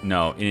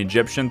 No, an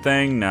Egyptian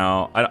thing?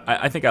 No,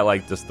 I think I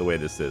like just the way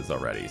this is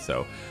already.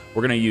 So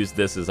we're gonna use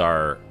this as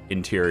our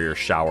interior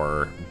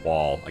shower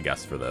wall, I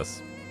guess, for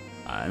this.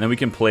 And then we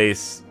can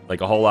place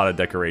like a whole lot of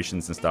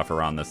decorations and stuff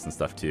around this and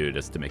stuff too,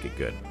 just to make it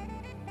good.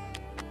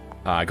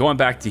 Going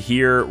back to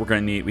here, we're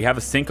gonna need, we have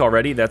a sink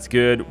already, that's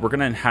good. We're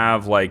gonna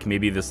have like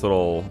maybe this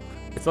little,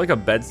 it's like a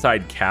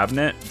bedside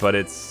cabinet, but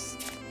it's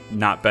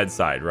not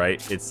bedside,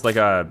 right? It's like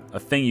a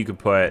thing you could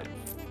put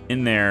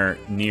in there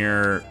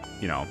near,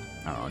 you know,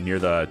 I don't know, near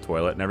the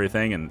toilet and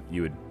everything, and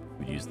you would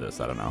use this.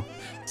 I don't know.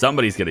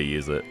 Somebody's gonna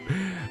use it.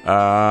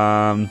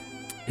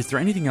 Is there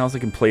anything else I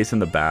can place in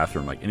the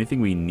bathroom? Like anything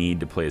we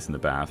need to place in the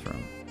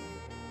bathroom?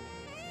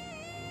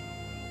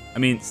 I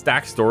mean,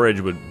 stacked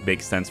storage would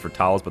make sense for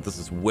towels, but this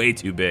is way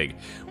too big,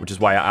 which is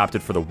why I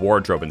opted for the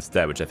wardrobe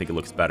instead, which I think it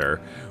looks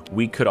better.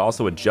 We could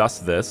also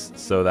adjust this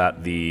so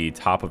that the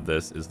top of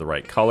this is the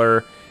right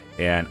color.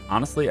 And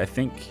honestly, I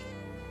think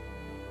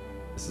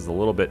this is a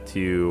little bit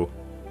too,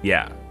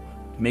 yeah,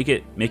 make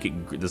it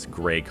this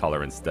gray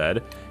color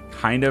instead.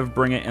 Kind of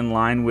bring it in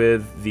line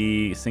with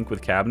the sink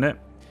with cabinet.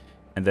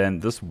 And then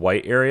this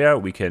white area,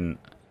 we can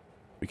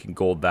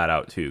gold that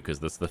out too, because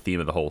that's the theme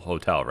of the whole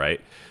hotel, right?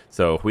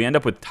 So if we end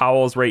up with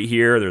towels right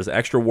here, there's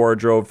extra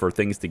wardrobe for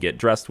things to get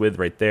dressed with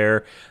right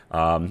there.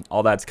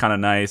 All that's kind of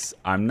nice.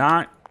 I'm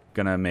not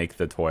gonna make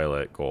the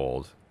toilet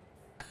gold.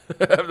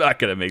 I'm not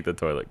gonna make the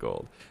toilet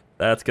gold.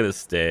 That's gonna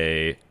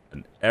stay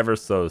an ever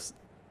so,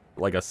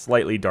 like a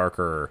slightly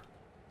darker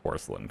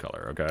porcelain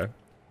color, okay?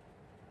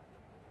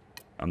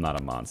 I'm not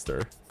a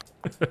monster.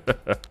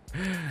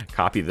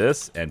 Copy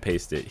this and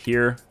paste it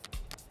here.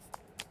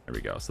 There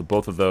we go. So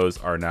both of those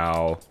are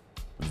now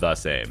the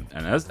same.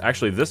 And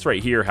actually, this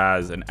right here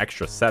has an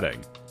extra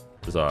setting.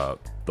 There's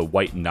the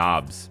white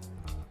knobs.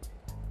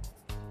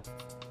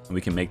 And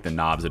we can make the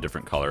knobs a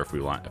different color if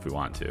we want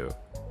to.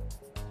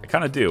 I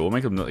kind of do. We'll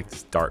make them like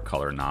this dark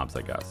color knobs,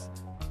 I guess.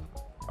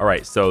 All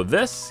right, so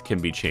this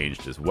can be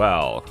changed as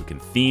well. We can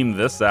theme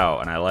this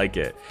out, and I like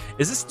it.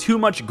 Is this too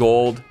much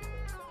gold?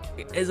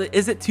 Is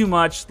it too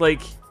much?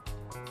 Like,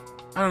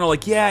 I don't know.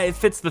 Like, yeah, it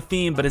fits the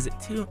theme, but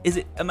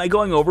am I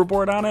going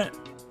overboard on it?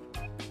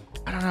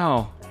 I don't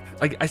know.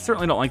 Like, I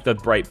certainly don't like the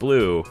bright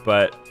blue,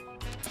 but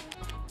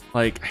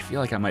like, I feel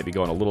like I might be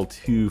going a little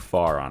too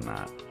far on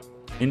that.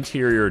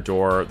 Interior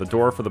door. The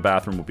door for the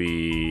bathroom will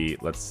be,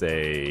 let's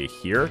say,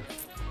 here,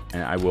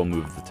 and I will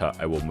move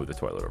the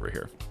toilet over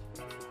here.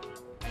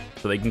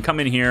 So they can come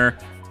in here.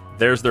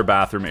 There's their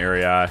bathroom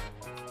area.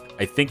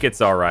 I think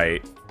it's all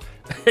right.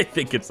 I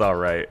think it's all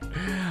right.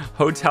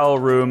 Hotel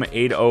room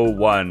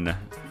 801.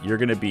 You're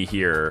going to be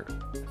here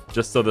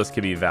just so this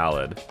can be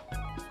valid.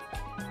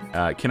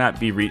 Cannot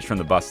be reached from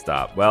the bus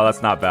stop. Well,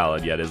 that's not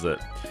valid yet, is it?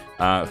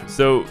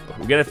 So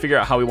we got to figure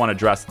out how we want to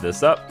dress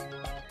this up.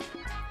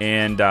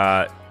 And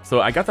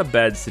so I got the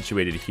bed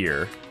situated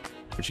here,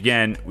 which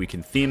again, we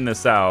can theme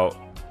this out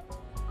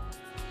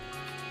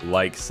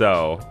like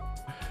so.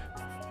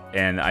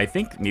 And I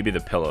think maybe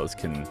the pillows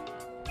can,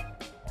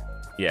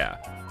 yeah.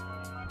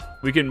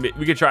 We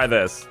could try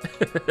this.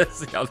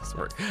 See how this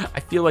works. I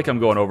feel like I'm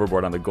going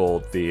overboard on the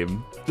gold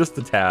theme, just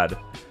a tad.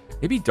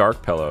 Maybe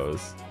dark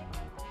pillows.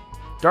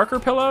 Darker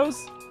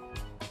pillows?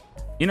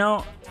 You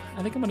know,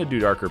 I think I'm gonna do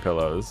darker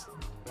pillows.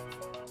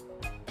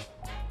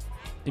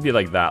 Maybe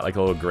like that, like a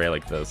little gray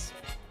like this.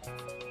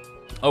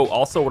 Oh,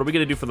 also, what are we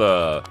gonna do for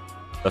the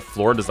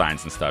floor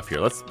designs and stuff here?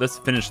 Let's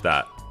finish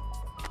that.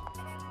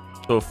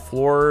 So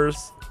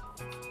floors,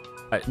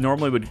 I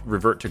normally would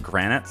revert to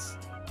granites,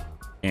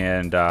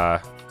 and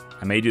I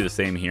may do the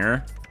same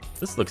here.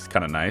 This looks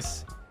kind of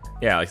nice.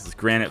 Yeah, like this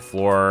granite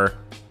floor.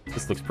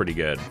 This looks pretty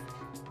good.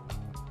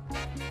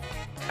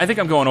 I think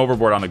I'm going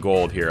overboard on the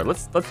gold here.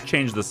 Let's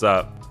change this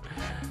up.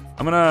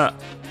 I'm gonna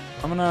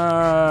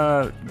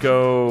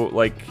go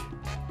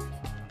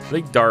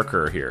like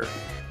darker here.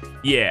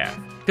 Yeah,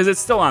 because it's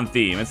still on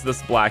theme. It's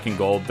this black and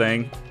gold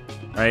thing,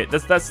 right?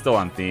 That's still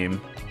on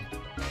theme.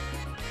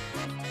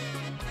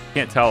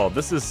 Can't tell.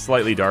 This is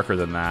slightly darker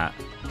than that.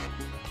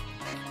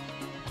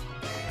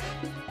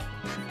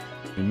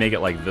 We make it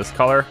like this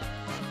color.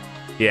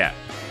 Yeah.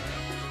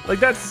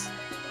 Like that's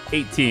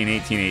 18,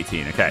 18,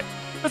 18. Okay.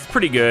 That's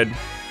pretty good.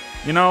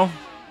 You know?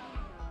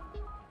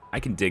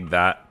 I can dig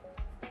that.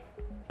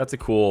 That's a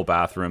cool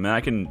bathroom.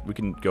 And we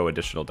can go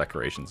additional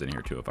decorations in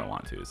here too if I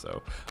want to.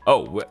 So,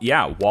 oh,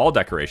 yeah, wall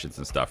decorations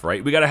and stuff,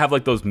 right? We got to have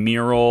like those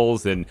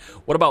murals. And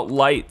what about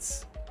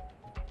lights?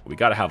 We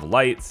got to have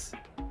lights.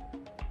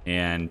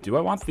 And do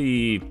I want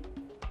the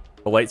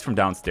lights from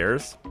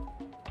downstairs?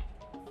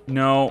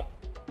 No.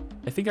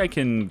 I think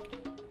I'm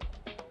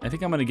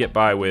going to get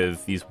by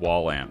with these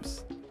wall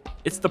lamps.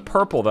 It's the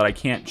purple that I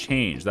can't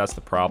change. That's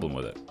the problem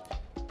with it.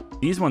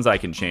 These ones I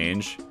can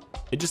change.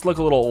 They just look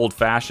a little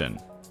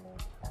old-fashioned.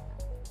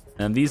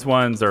 And these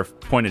ones are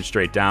pointed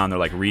straight down. They're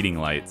like reading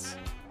lights.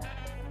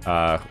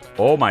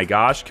 Oh my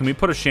gosh. Can we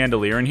put a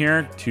chandelier in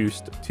here?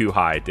 Too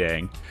high,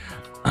 dang.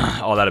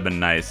 Oh, that'd have been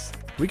nice.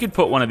 We could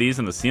put one of these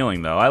in the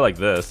ceiling, though. I like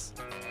this.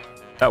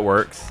 That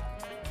works.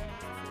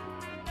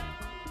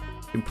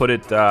 You can put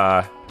it...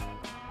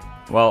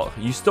 well,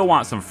 you still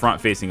want some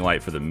front-facing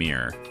light for the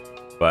mirror.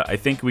 But I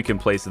think we can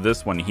place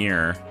this one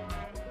here.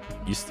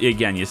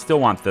 Again, you still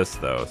want this,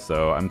 though.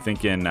 So I'm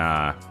thinking...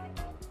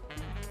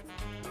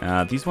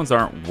 these ones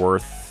aren't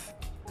worth...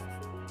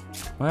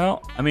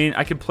 Well, I mean,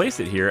 I could place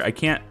it here. I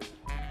can't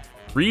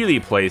really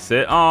place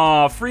it.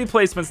 Oh, free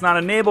placement's not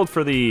enabled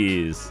for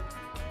these.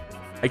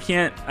 I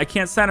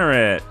can't center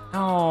it.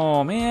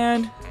 Oh,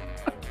 man.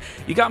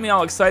 You got me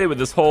all excited with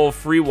this whole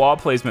free wall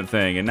placement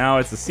thing, and now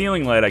it's a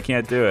ceiling light. I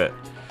can't do it.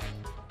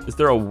 Is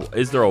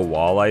there a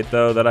wall light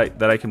though that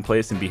I can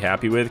place and be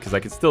happy with? Because I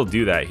could still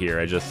do that here.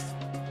 I guess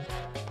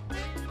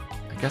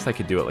I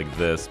could do it like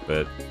this,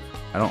 but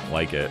I don't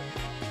like it.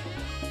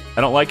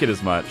 I don't like it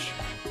as much.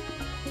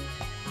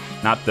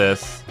 Not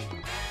this.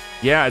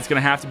 Yeah, it's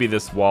gonna have to be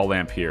this wall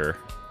lamp here.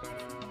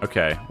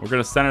 Okay, we're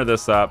gonna center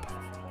this up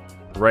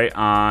right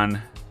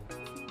on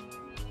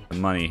the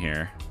money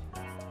here.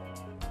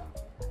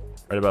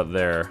 Right about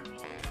there.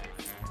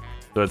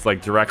 So it's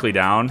like directly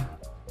down.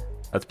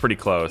 That's pretty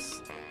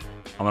close.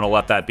 I'm gonna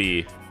let that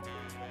be.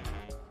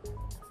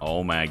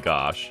 Oh my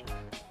gosh.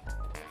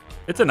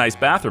 It's a nice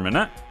bathroom,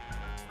 isn't it?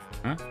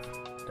 Huh?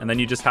 And then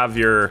you just have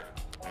your,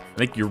 I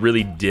think your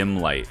really dim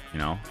light, you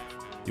know?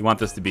 You want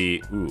this to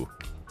be, ooh.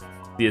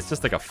 See, it's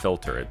just like a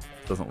filter. It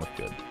doesn't look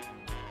good.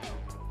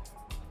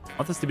 I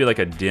want this to be like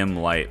a dim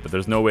light, but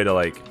there's no way to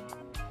like,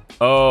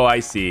 oh, I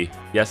see.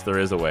 Yes, there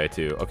is a way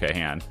to. Okay,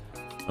 hang on.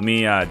 Let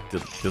me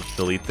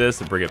delete this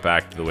and bring it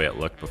back to the way it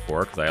looked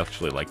before, because I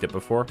actually liked it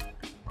before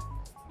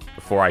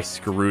I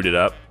screwed it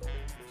up.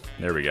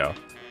 There we go.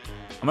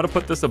 I'm gonna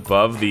put this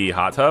above the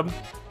hot tub,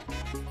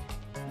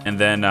 and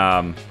then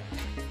I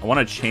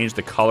want to change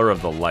the color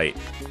of the light.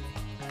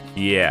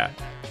 Yeah.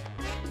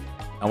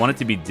 I want it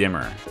to be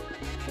dimmer.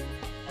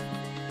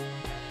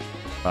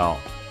 Well,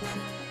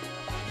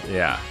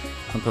 yeah.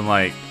 Something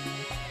like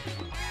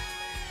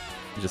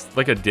just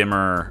like a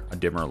dimmer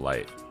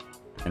light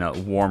and a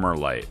warmer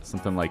light.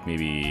 Something like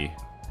maybe,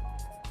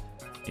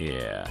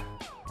 yeah,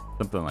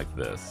 something like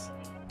this.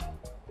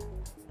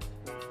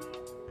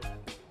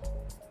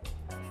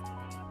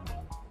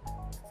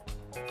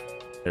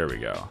 There we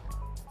go.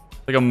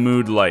 Like a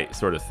mood light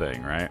sort of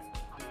thing, right?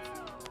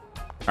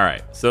 All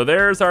right, so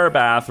there's our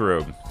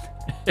bathroom.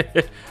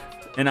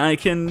 And I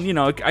can, you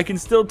know, I can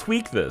still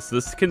tweak this.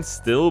 This can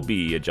still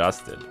be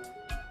adjusted.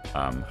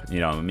 You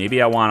know,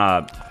 maybe I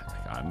want to,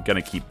 I'm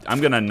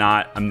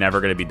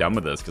never going to be done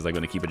with this because I'm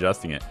going to keep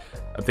adjusting it.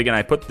 I'm thinking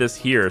I put this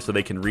here so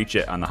they can reach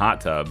it on the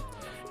hot tub.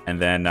 And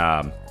then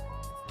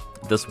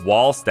this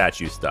wall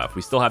statue stuff,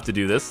 we still have to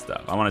do this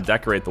stuff. I want to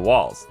decorate the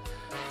walls.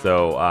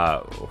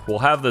 So we'll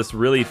have this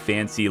really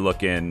fancy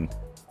looking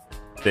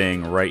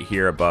thing right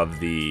here above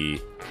the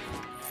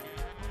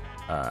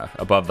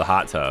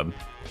hot tub,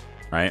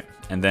 right?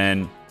 And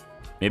then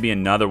maybe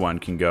another one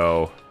can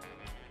go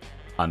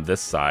on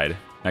this side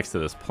next to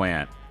this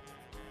plant.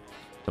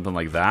 Something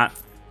like that.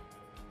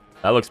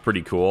 That looks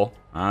pretty cool.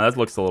 That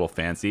looks a little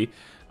fancy.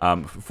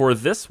 For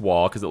this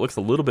wall, because it looks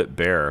a little bit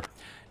bare,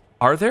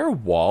 are there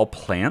wall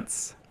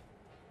plants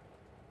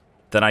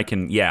that I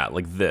can, yeah,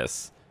 like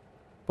this.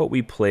 But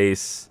we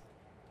place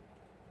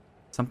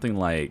something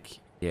like,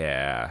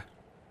 yeah,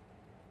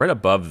 right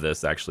above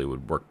this actually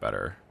would work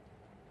better.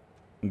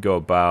 Go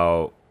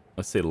about,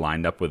 let's say,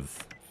 lined up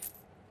with,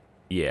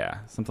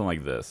 yeah, something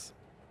like this.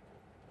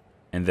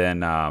 And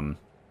then, how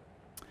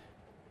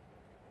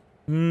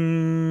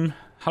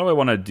do I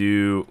want to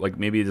do, like,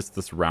 maybe just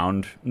this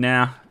round?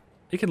 Nah,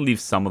 it can leave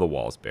some of the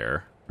walls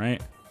bare,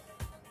 right?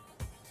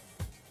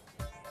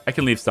 I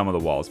can leave some of the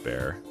walls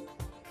bare.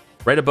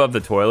 Right above the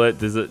toilet,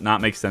 does it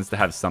not make sense to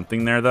have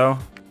something there, though?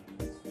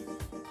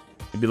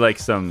 Maybe like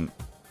some,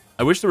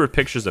 I wish there were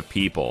pictures of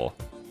people,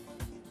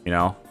 you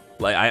know?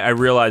 Like, I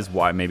realize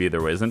why maybe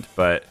there isn't,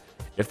 but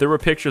if there were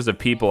pictures of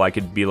people, I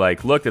could be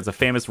like, look, it's a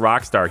famous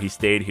rock star. He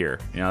stayed here.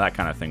 You know, that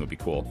kind of thing would be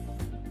cool.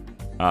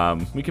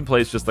 We can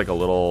place just like a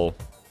little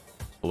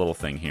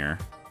thing here.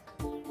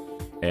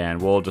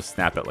 And we'll just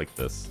snap it like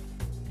this.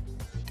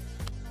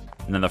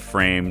 And then the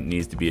frame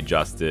needs to be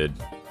adjusted.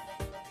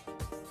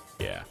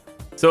 Yeah.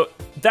 So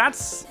I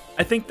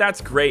think that's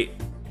great.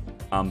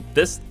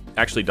 This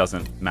actually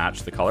doesn't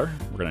match the color.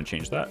 We're going to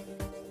change that.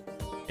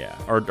 Yeah.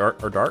 Or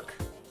dark.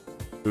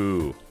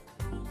 Ooh.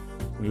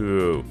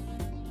 Ooh.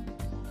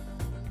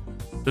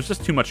 There's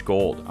just too much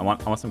gold. I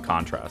want some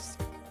contrast.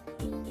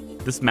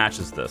 This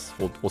matches this.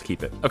 We'll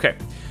keep it. Okay.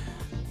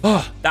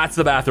 Oh, that's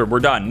the bathroom. We're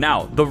done.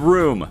 Now, the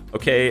room.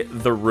 Okay,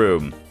 the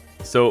room.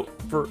 So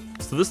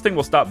this thing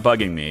will stop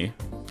bugging me.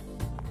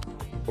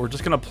 We're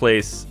just gonna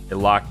place a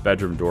locked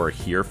bedroom door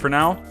here for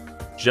now,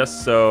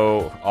 just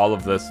so all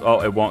of this.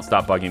 Oh, it won't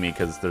stop bugging me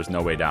because there's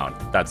no way down.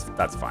 That's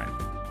fine.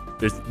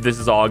 This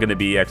is all gonna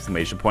be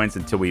exclamation points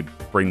until we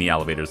bring the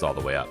elevators all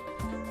the way up.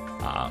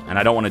 And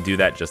I don't want to do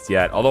that just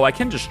yet. Although I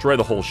can destroy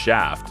the whole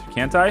shaft,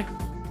 can't I?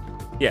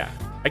 Yeah,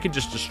 I can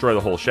just destroy the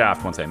whole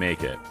shaft once I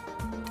make it.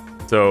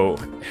 So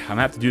I'm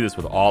gonna have to do this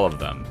with all of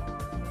them,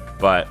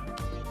 but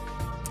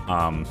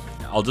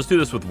I'll just do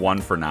this with one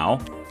for now.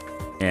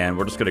 And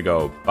we're just gonna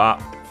go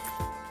bop.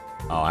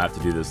 Oh, I have to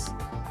do this.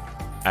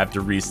 I have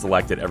to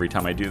reselect it every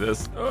time I do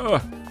this.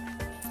 Ugh.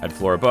 Add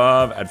floor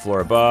above, add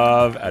floor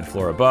above, add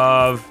floor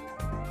above.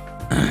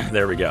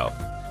 There we go.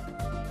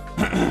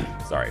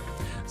 Sorry.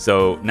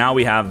 So now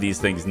we have these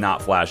things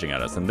not flashing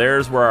at us, and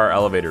there's where our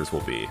elevators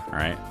will be, all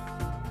right?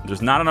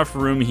 There's not enough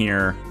room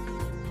here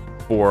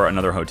for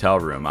another hotel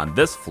room on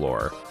this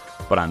floor,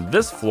 but on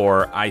this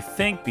floor, I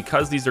think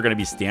because these are gonna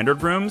be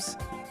standard rooms,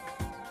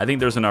 I think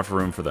there's enough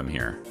room for them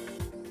here.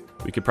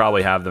 We could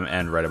probably have them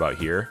end right about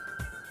here.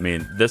 I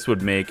mean, this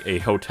would make a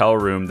hotel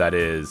room that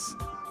is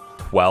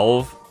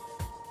 12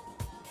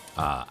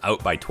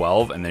 out by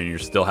 12, and then you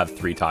still have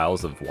 3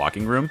 tiles of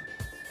walking room,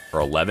 or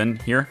 11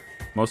 here,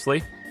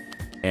 mostly.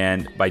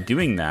 And by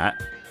doing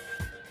that,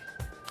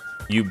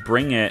 you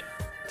bring it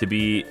to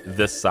be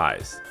this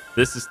size.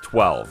 This is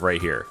 12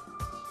 right here.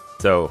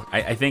 So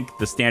I think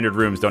the standard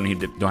rooms don't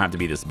have to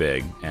be this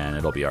big, and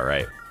it'll be all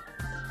right.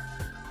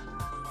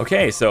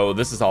 Okay, so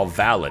this is all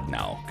valid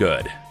now.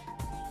 Good.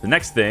 The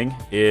next thing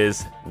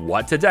is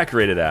what to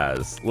decorate it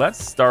as.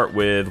 Let's start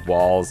with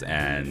walls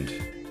and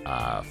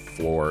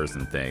floors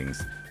and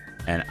things.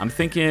 And I'm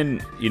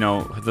thinking, you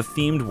know, the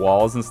themed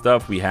walls and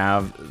stuff we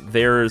have,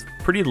 they're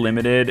pretty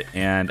limited,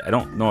 and I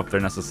don't know if they're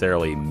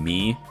necessarily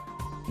me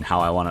and how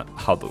I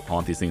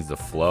want these things to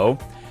flow.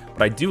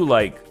 But I do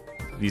like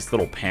these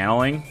little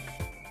paneling.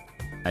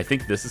 I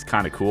think this is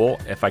kind of cool.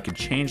 If I could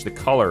change the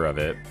color of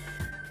it,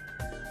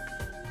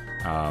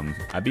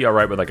 I'd be all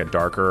right with like a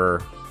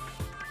darker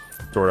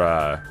sort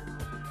of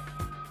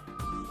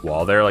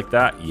wall there like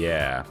that.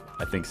 Yeah,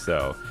 I think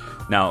so.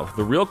 Now,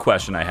 the real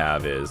question I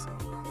have is,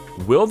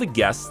 will the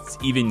guests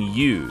even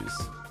use...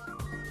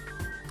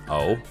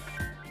 Oh.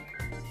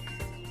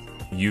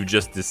 You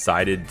just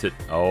decided to...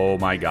 Oh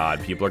my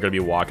god, people are going to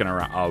be walking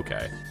around.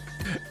 Okay.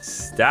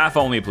 Staff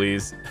only,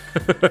 please.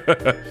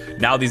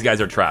 Now these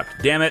guys are trapped.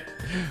 Damn it.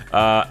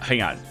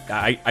 Hang on.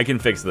 I can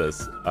fix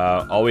this.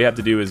 All we have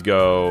to do is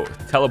go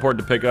teleport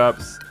to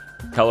pickups,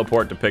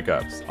 teleport to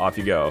pickups. Off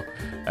you go.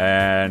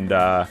 And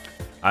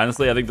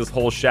honestly, I think this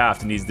whole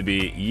shaft needs to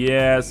be...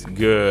 Yes,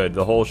 good.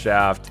 The whole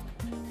shaft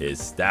is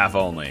staff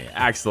only.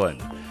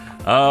 Excellent.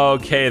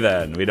 Okay,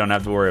 then. We don't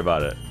have to worry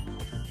about it.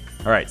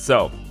 All right,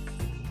 so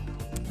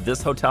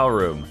this hotel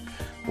room.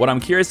 What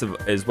I'm curious of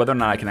is whether or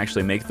not I can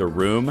actually make the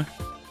room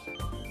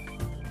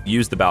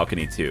use the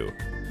balcony too.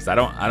 Because I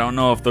don't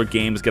know if the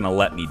game's gonna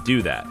let me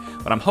do that.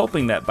 But I'm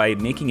hoping that by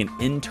making an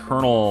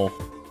internal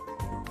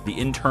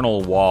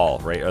wall,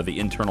 right, or the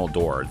internal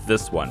door,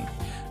 this one.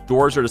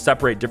 Doors are to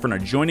separate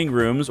different adjoining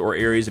rooms or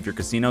areas if your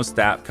casino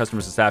staff,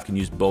 customers and staff can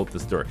use both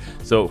this door.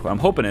 So what I'm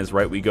hoping is,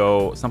 right, we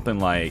go something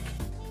like,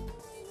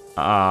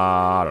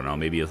 I don't know,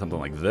 maybe something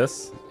like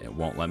this. It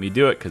won't let me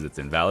do it because it's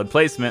invalid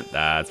placement.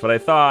 That's what I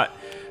thought.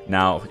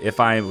 Now,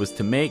 if I was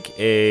to make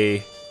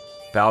a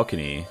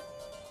balcony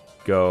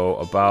go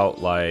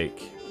about like,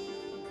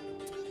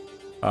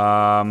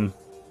 wonder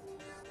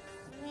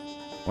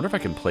if I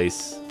can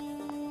place,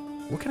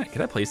 what can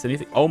I place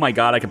anything? Oh my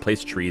god, I can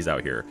place trees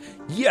out here.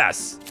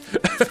 Yes!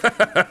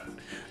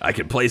 I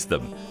can place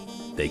them.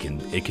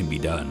 It can be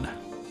done.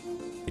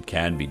 It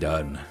can be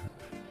done.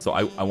 So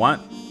I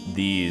want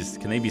these,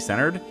 can they be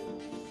centered?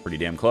 Pretty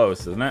damn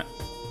close, isn't it?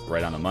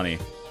 Right on the money.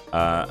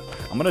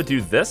 I'm gonna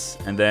do this,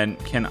 and then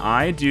can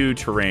I do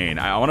terrain?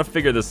 I want to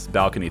figure this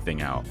balcony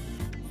thing out.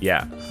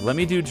 Yeah, let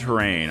me do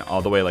terrain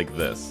all the way like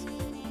this.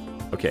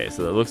 Okay,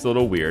 so that looks a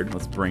little weird.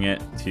 Let's bring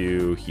it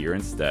to here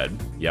instead.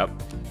 Yep.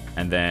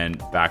 And then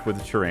back with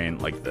the terrain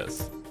like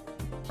this.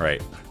 All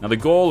right. Now the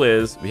goal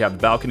is we have the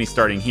balcony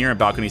starting here and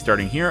balcony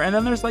starting here, and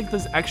then there's like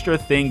this extra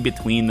thing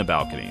between the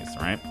balconies,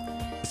 right?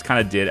 Just kind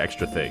of did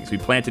extra things. We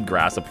planted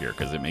grass up here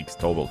because it makes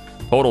total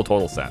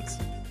sense.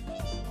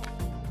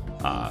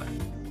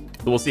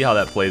 So we'll see how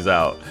that plays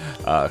out.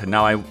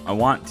 Now I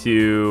want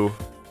to...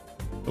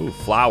 Ooh,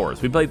 flowers.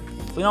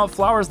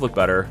 Flowers look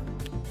better.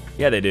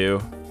 Yeah, they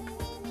do.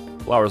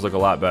 Flowers look a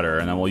lot better,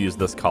 and then we'll use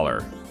this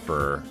color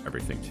for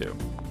everything too.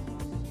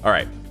 All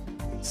right,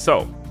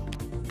 so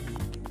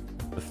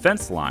the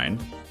fence line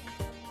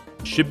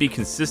should be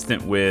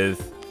consistent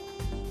with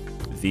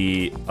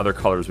the other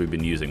colors we've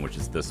been using, which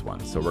is this one.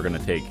 So we're gonna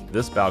take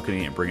this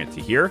balcony and bring it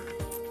to here,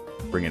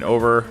 bring it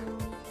over,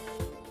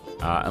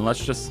 and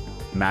let's just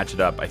match it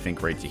up, I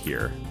think, right to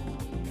here.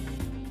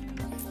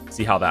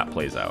 See how that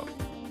plays out.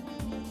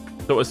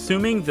 So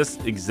assuming this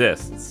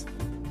exists,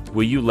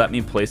 will you let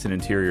me place an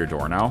interior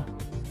door now?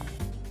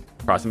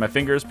 Crossing my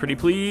fingers, pretty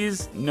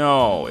please.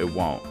 No, it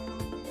won't.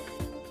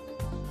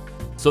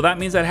 So that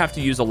means I'd have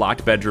to use a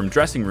locked bedroom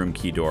dressing room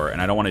key door,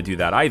 and I don't want to do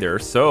that either.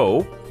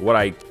 So what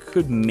I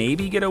could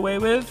maybe get away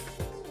with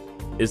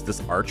is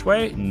this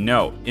archway.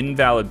 No,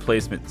 invalid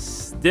placement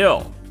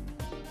still.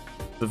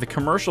 So the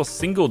commercial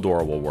single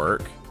door will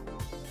work.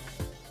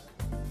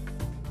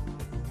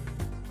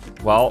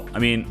 Well, I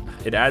mean,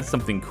 it adds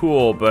something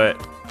cool, but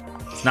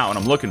it's not what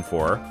I'm looking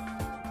for.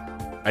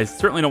 I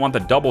certainly don't want the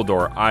double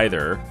door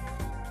either.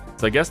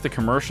 So I guess the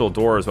commercial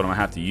door is what I'm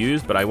gonna have to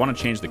use, but I want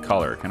to change the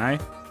color. Can I?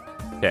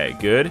 Okay,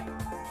 good.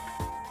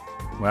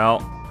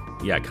 Well,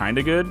 yeah, kind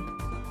of good.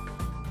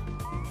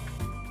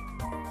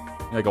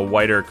 Like a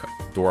whiter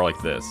door like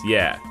this.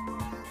 Yeah.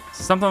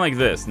 Something like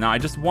this. Now,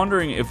 I'm just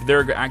wondering if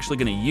they're actually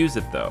going to use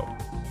it, though.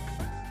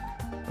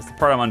 That's the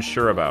part I'm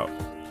unsure about.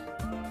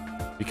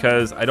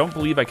 Because I don't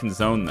believe I can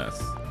zone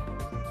this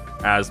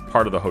as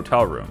part of the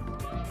hotel room.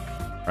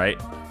 Right?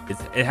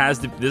 It has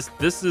to...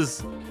 This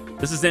is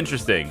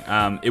interesting.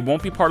 It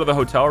won't be part of the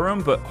hotel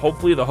room, but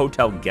hopefully the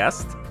hotel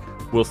guest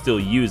will still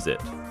use it.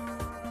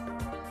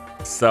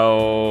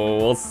 So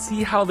we'll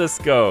see how this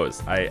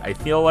goes. I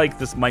feel like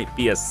this might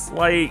be a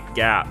slight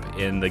gap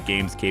in the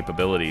game's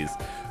capabilities,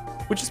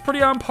 which is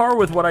pretty on par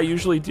with what I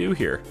usually do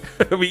here.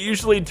 We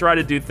usually try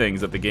to do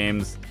things that the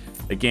games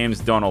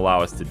don't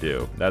allow us to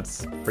do.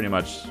 That's pretty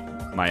much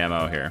my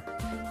MO here.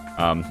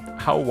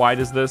 How wide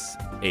is this?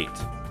 8.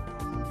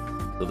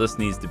 So this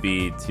needs to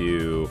be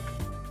to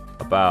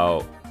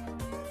about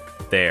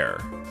there.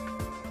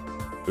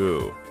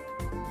 Ooh.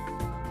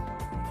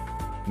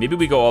 Maybe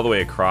we go all the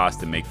way across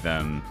to make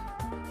them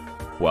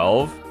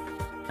 12,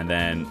 and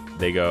then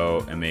they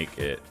go and make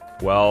it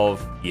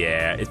 12.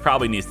 Yeah, it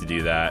probably needs to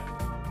do that.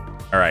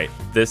 All right,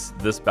 this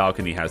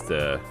balcony has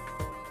to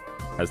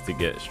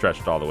get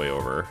stretched all the way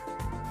over.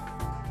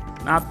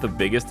 Not the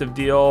biggest of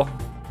deal.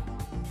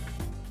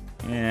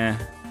 Yeah,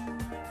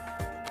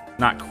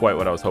 not quite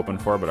what I was hoping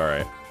for, but all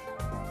right.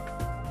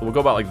 So we'll go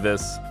about like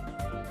this.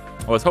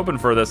 I was hoping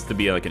for this to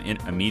be like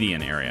a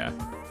median area,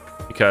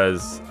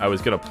 because I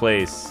was gonna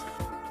place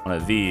one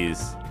of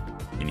these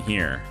in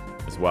here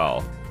as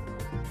well.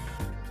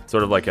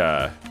 Sort of like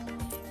a...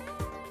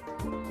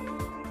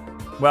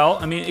 Well,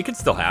 I mean, it could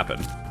still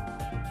happen.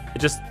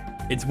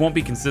 It won't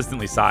be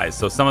consistently sized,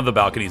 so some of the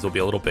balconies will be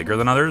a little bigger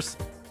than others.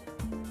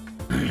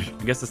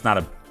 I guess it's not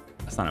a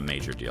That's not a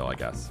major deal, I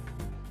guess.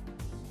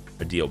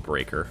 A deal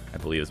breaker, I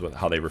believe, is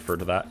how they refer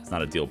to that. It's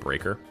not a deal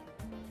breaker,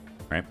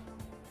 right?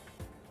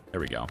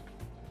 There we go. All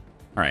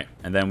right,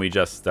 and then we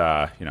just,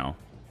 you know,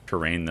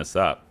 terrain this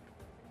up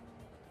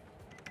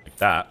like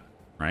that,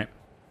 right?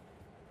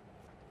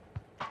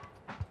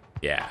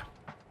 Yeah.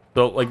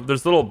 So, like,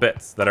 there's little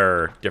bits that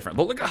are different.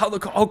 But look at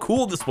how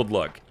cool this would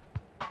look,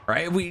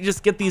 right? If we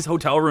just get these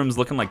hotel rooms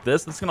looking like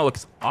this, it's gonna look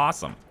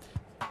awesome.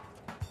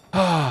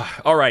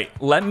 All right,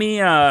 let me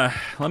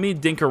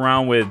dink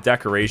around with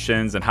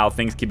decorations and how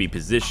things can be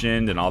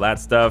positioned and all that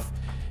stuff,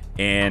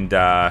 and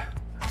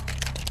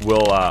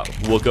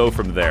we'll go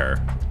from there.